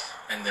Taylor's,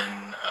 and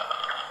then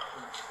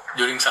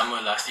during summer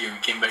last year we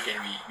came back and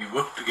we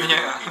worked together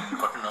in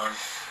Cotton On.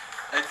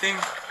 I think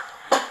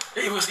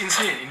It was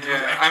insane. It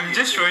was I'm actually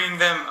just insane. showing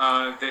them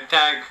the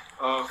tag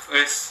of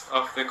us,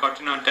 of the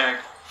Cotton On tag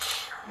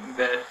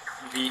that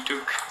we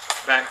took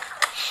back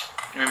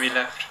when we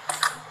left.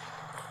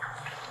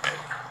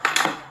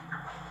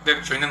 The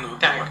Showing them the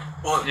tag.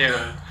 Oh,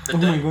 Yeah. the Oh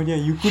my tag. god, yeah,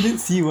 you couldn't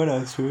see what I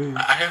was showing.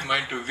 I have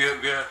mine too. We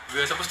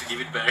are supposed to give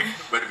it back,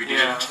 but we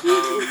Yeah,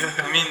 didn't.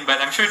 I mean,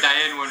 but I'm sure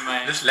Diane won't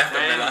mind. Just left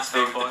at the Diane last is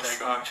our day with the boss.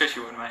 tag. I'm sure she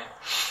won't mind.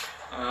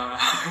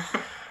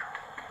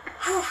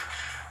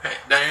 Hey,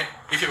 Diane,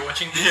 if you're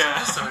watching this, Yeah.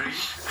 I'm sorry,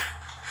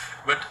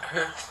 but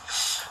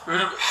we're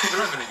not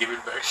gonna give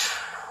it back.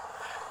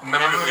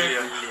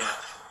 Memorabilia.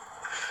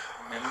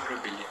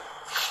 Memorabilia.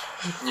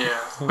 Yeah,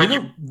 But but you.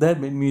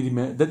 that made me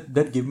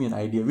that gave me an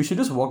idea. We should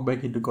just walk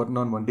back into Cotton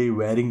On one day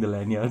wearing the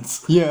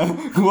lanyards. Yeah,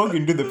 walk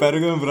into the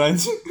Paragon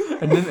branch.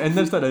 and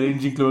then start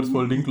arranging clothes,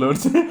 folding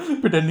clothes,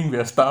 pretending we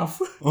are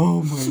staff.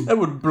 Oh my, That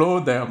would blow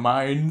their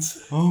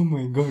minds. oh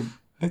my god.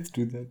 Let's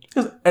do that.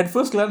 Because at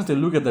first glance they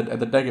look at the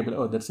tag and be like,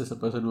 oh, that's just a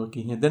person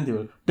working here. Then they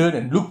will turn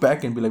and look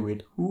back and be like,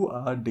 wait, who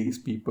are these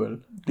people?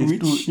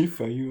 Which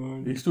shift are you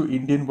on? These two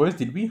Indian boys,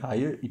 did we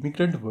hire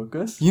immigrant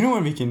workers? You know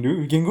what we can do?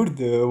 We can go to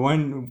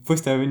the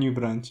First Avenue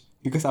branch,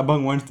 because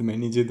Abang wants the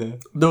manager there.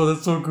 No,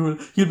 that's so cool.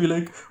 He'll be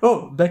like,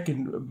 oh, back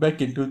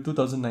into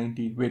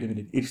 2019. Wait a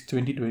minute, it's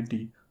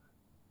 2020.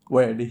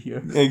 Why are they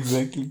here?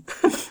 Exactly.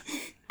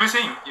 You're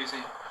saying.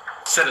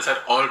 Set aside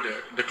all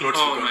the clothes.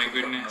 Oh we got my from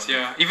goodness, Cotton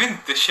On. yeah. Even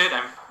the shirt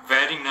I'm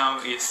wearing now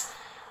is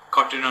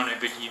Cotton On, I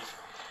believe.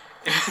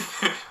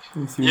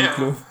 It's Yeah.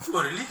 Uniqlo.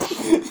 Oh really?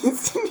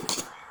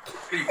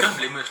 You can't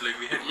blame us. Like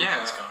we had Yeah.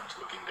 discounts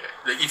working there.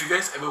 Like if you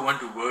guys ever want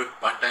to work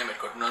part time at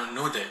Cotton On,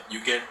 know that you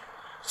get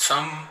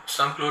some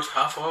clothes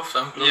half off,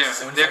 some clothes Yeah,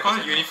 75% they're called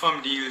off.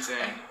 uniform deals,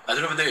 and I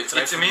don't know whether it's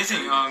right. it's for me to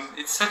amazing. tell you.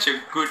 It's such a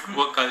good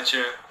work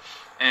culture,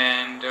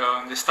 and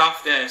the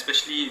staff there,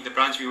 especially the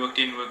branch we worked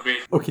in, were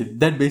great. Okay,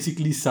 that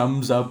basically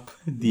sums up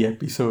the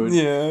episode.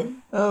 Yeah.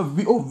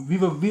 We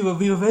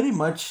were very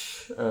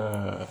much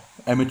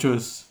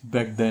amateurs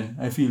back then.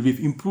 I feel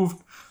we've improved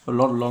a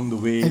lot along the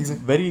way.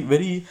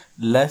 Exactly.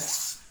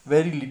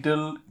 Very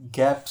little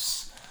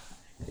gaps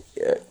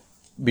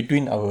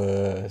between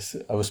our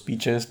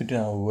speeches, between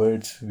our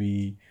words.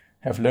 We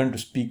have learned to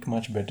speak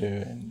much better,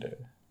 and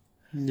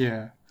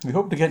Yeah. we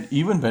hope to get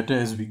even better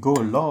as we go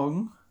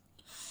along.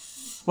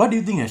 What do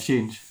you think has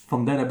changed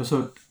from that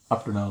episode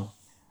up to now?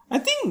 I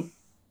think,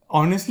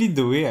 honestly,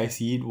 the way I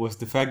see it was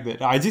the fact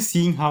that I just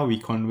seeing how we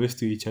converse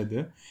to each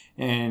other.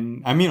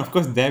 And I mean, of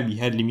course, there we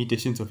had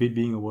limitations of it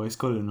being a voice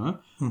call and all.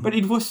 But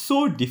it was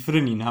so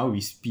different in how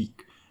we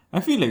speak. I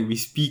feel like we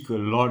speak a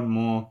lot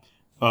more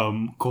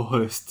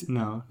coerced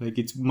now. Like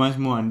it's much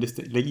more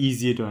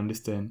easier to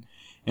understand,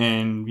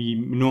 and we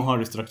know how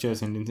to structure a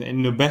sentence.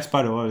 And the best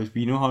part of all is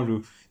we know how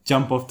to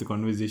jump off the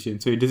conversation,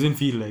 so it doesn't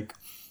feel like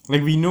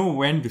we know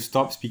when to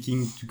stop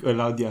speaking to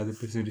allow the other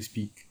person to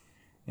speak.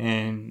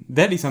 And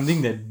that is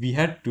something that we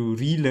had to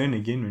relearn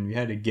again when we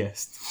had a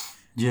guest.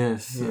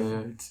 Yes,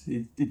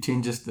 it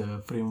changes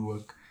the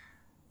framework.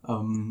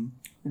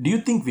 Do you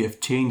think we have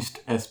changed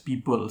as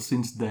people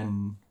since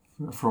then,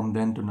 from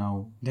then to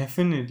now?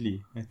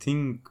 Definitely. I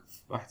think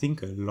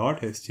a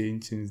lot has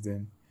changed since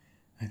then.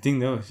 I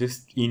think that was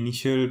just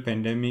initial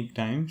pandemic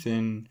times,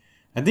 and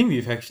I think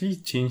we've actually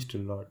changed a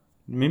lot.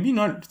 Maybe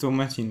not so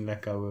much in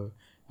like our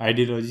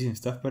ideologies and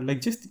stuff, but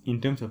like just in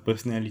terms of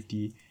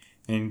personality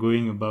and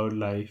going about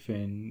life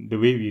and the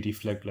way we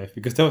reflect life.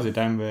 Because that was a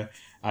time where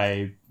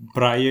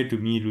prior to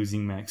me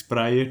losing Max,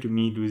 prior to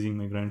me losing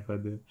my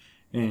grandfather,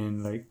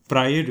 and like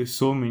prior to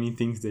so many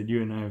things that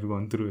you and I have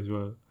gone through as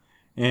well.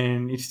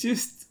 And it's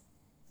just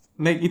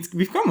like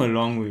we've come a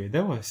long way.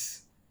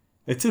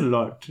 It's a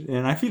lot,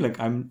 and I feel like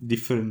I'm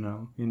different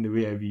now in the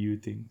way I view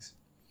things.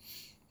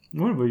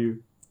 What about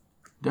you?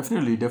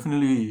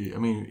 Definitely. I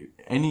mean,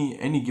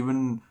 any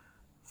given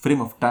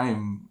frame of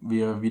time,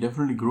 we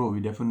definitely grow.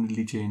 We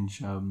definitely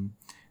change.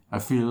 I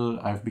feel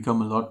I've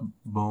become a lot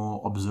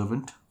more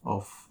observant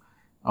of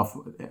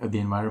the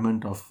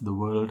environment, of the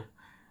world.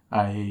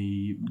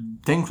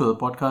 Thanks to the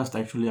podcast,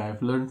 actually,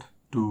 I've learned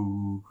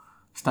to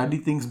study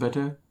things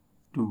better.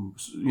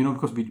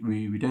 Because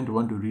we tend to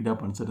want to read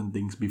up on certain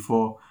things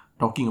before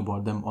talking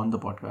about them on the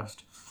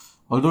podcast.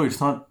 Although it's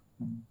not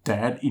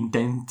that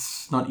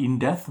intense, not in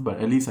depth, but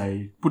at least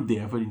I put the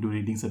effort into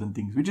reading certain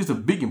things, which is a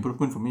big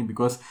improvement for me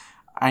because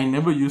I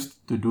never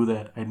used to do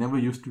that. I never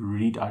used to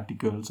read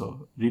articles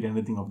or read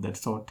anything of that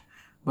sort.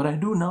 But I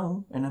do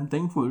now, and I'm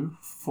thankful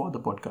for the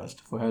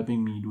podcast for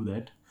helping me do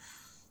that.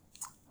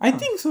 I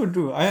think so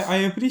too. I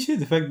appreciate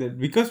the fact that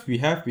because we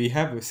have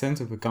a sense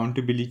of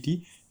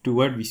accountability to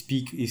what we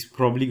speak is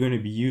probably going to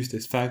be used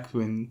as facts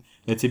when,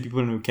 let's say,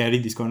 people will carry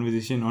this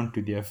conversation on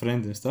to their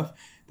friends and stuff.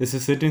 There's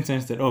a certain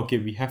sense that, okay,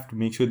 we have to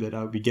make sure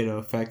that we get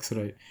our facts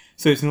right.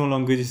 So it's no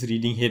longer just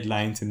reading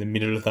headlines in the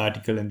middle of the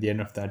article and the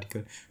end of the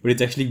article, but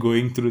it's actually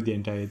going through the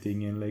entire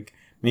thing and like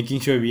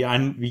making sure we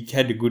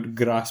had a good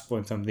grasp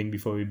on something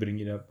before we bring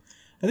it up.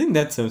 I think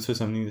that's also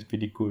something that's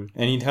pretty cool,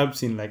 and it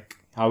helps in like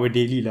our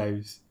daily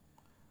lives.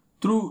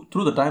 Through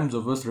the times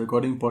of us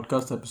recording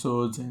podcast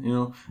episodes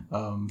and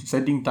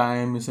setting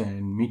times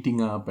and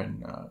meeting up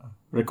and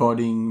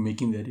recording,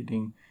 making the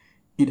editing,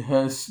 it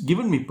has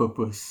given me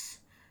purpose.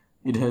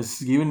 It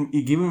has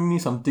given me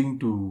something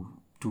to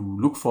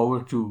look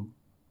forward to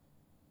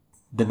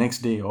the next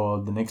day or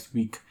the next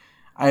week.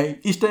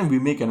 Each time we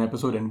make an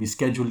episode and we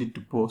schedule it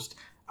to post,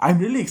 I'm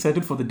really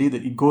excited for the day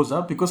that it goes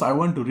up because I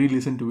want to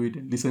re-listen to it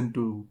and listen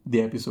to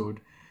the episode.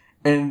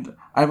 And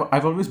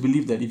I've always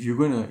believed that if you're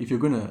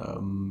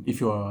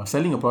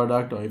selling a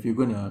product or if you're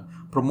gonna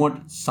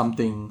promote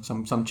something,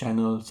 some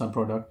channel, some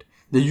product,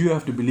 then you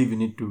have to believe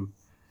in it too.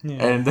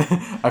 Yeah. And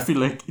I feel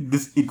like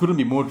it couldn't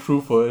be more true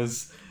for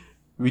us.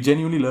 We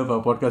genuinely love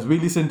our podcast. We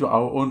listen to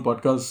our own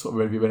podcasts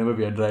whenever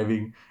we are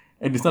driving,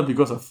 and it's not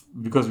because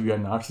we are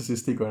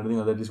narcissistic or anything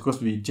like that. It's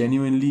because we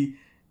genuinely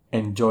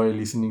enjoy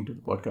listening to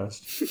the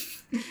podcast.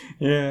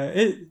 Yeah,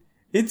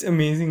 it's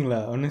amazing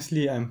lah.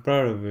 Honestly, I'm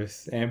proud of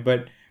us.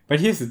 But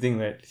here's the thing,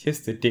 right?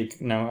 Here's the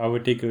our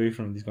takeaway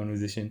from this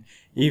conversation.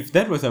 If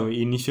that was our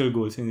initial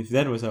goals and if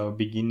that was our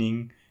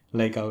beginning,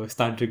 like our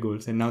starter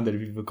goals, and now that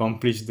we've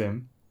accomplished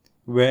them,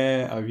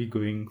 where are we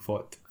going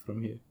forth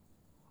from here?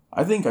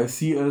 I think I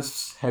see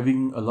us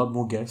having a lot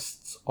more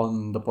guests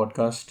on the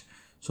podcast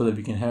so that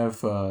we can have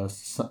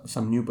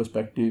some new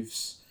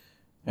perspectives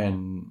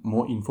and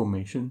more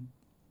information.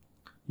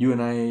 You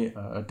and I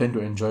tend to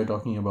enjoy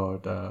talking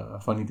about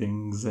funny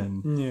things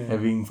and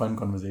having fun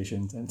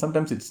conversations. And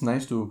sometimes it's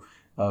nice to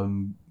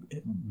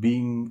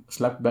being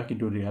slapped back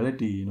into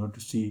reality, to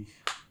see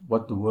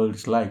what the world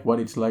is like, what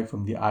it's like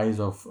from the eyes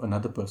of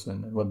another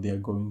person and what they are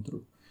going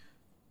through.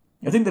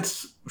 I think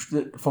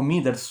for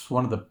me, that's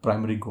one of the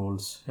primary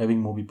goals, having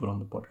more people on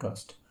the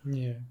podcast.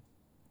 Yeah.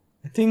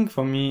 I think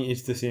for me,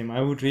 it's the same.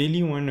 I would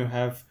really want to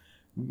have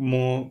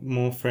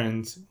more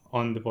friends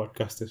on the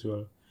podcast as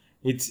well.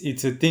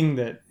 It's a thing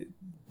that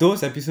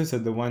those episodes are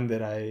the one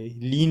that I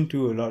lean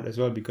to a lot as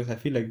well because I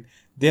feel like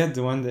they're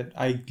the one that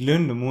I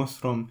learn the most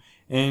from,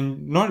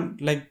 and not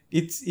like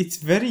it's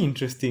very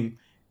interesting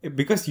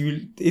because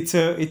it's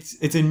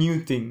a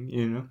new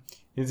thing,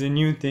 It's a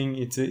new thing.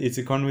 It's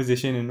a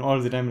conversation, and all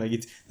the time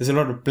there's a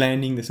lot of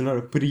planning, there's a lot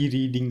of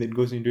pre-reading that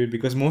goes into it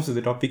because most of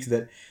the topics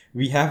that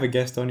we have a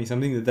guest on is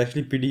something that's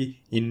actually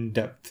pretty in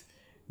depth.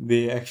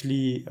 They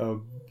actually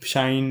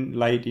shine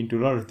light into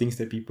a lot of things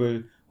that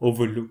people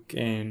overlook,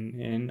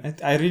 and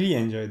I really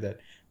enjoy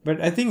that.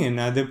 But I think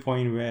another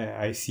point where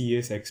I see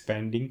us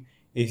expanding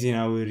is in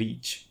our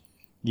reach.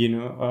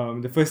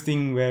 The first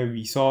thing where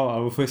we saw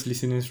our first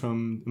listeners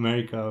from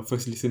America, our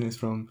first listeners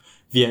from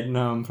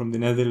Vietnam, from the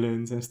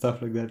Netherlands and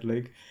stuff like that,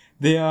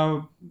 they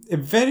are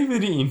very,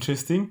 very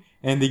interesting,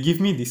 and they give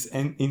me this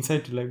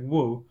insight to like,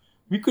 whoa,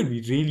 we could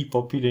be really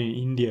popular in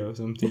India or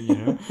something, you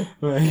know.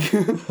 Like,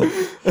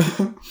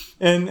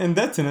 and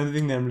that's another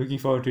thing that I'm looking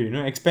forward to, you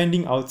know,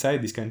 expanding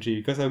outside this country,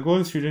 because our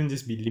goals shouldn't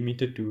just be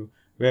limited to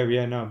where we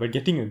are now, but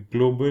getting a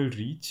global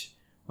reach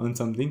on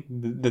something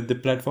that the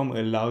platform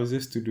allows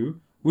us to do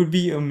would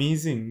be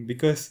amazing,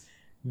 because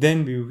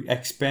then we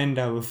expand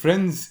our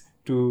friends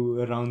to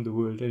around the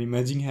world. And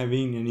imagine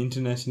having an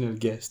international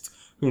guest,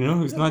 you know,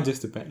 who's not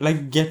just a pen,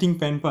 like getting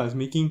pen pals,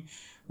 making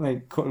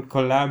like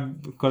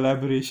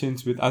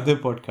collaborations with other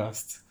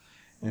podcasts.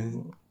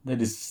 And That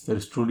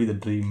is truly the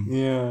dream.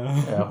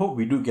 yeah. I hope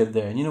we do get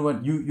there. And you know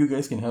what? You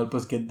guys can help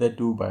us get there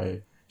too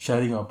by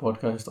sharing our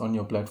podcast on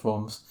your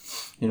platforms,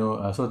 you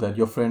know, so that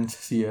your friends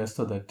see us,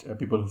 so that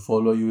people who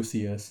follow you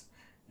see us.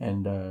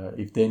 And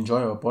if they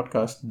enjoy our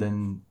podcast,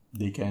 then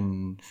they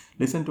can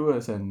listen to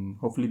us and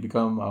hopefully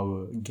become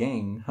our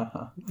gang.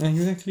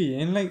 Exactly.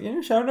 And like, you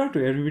know, shout out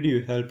to everybody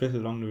who helped us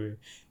along the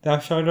way.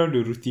 Shout out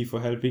to Ruthie for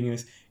helping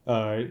us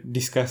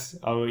discuss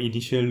our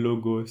initial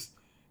logos.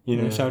 You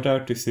know, Yeah. shout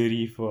out to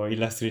Siri for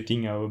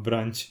illustrating our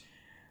branch.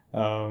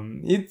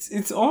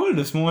 It's all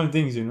the small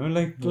things, you know,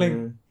 like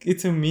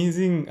it's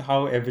amazing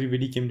how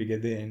everybody came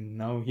together, and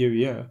now here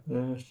we are.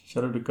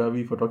 Shout out to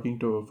Kavi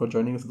for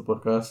joining us on the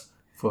podcast.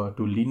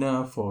 To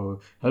Lina for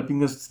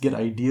helping us get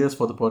ideas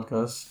for the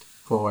podcast,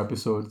 for our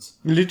episodes.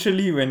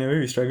 Literally, whenever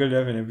we struggle to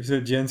have an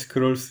episode, Jen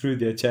scrolls through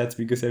their chats,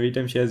 because every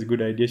time she has a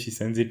good idea, she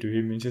sends it to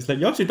him, and she's like,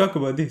 y'all should talk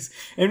about this.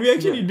 And we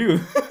actually do.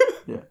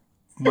 Yeah.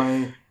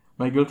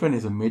 My girlfriend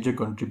is a major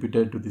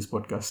contributor to this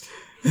podcast.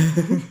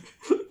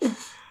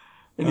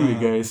 Anyway,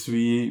 guys,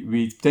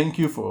 we thank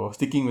you for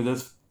sticking with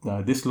us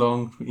this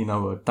long in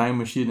our time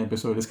machine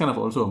episode. It's kind of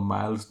also a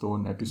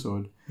milestone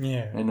episode.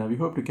 Yeah. And we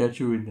hope to catch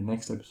you in the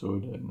next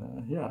episode. And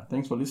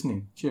thanks for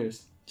listening.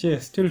 Cheers.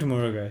 Cheers. Till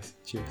tomorrow, guys.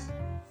 Cheers.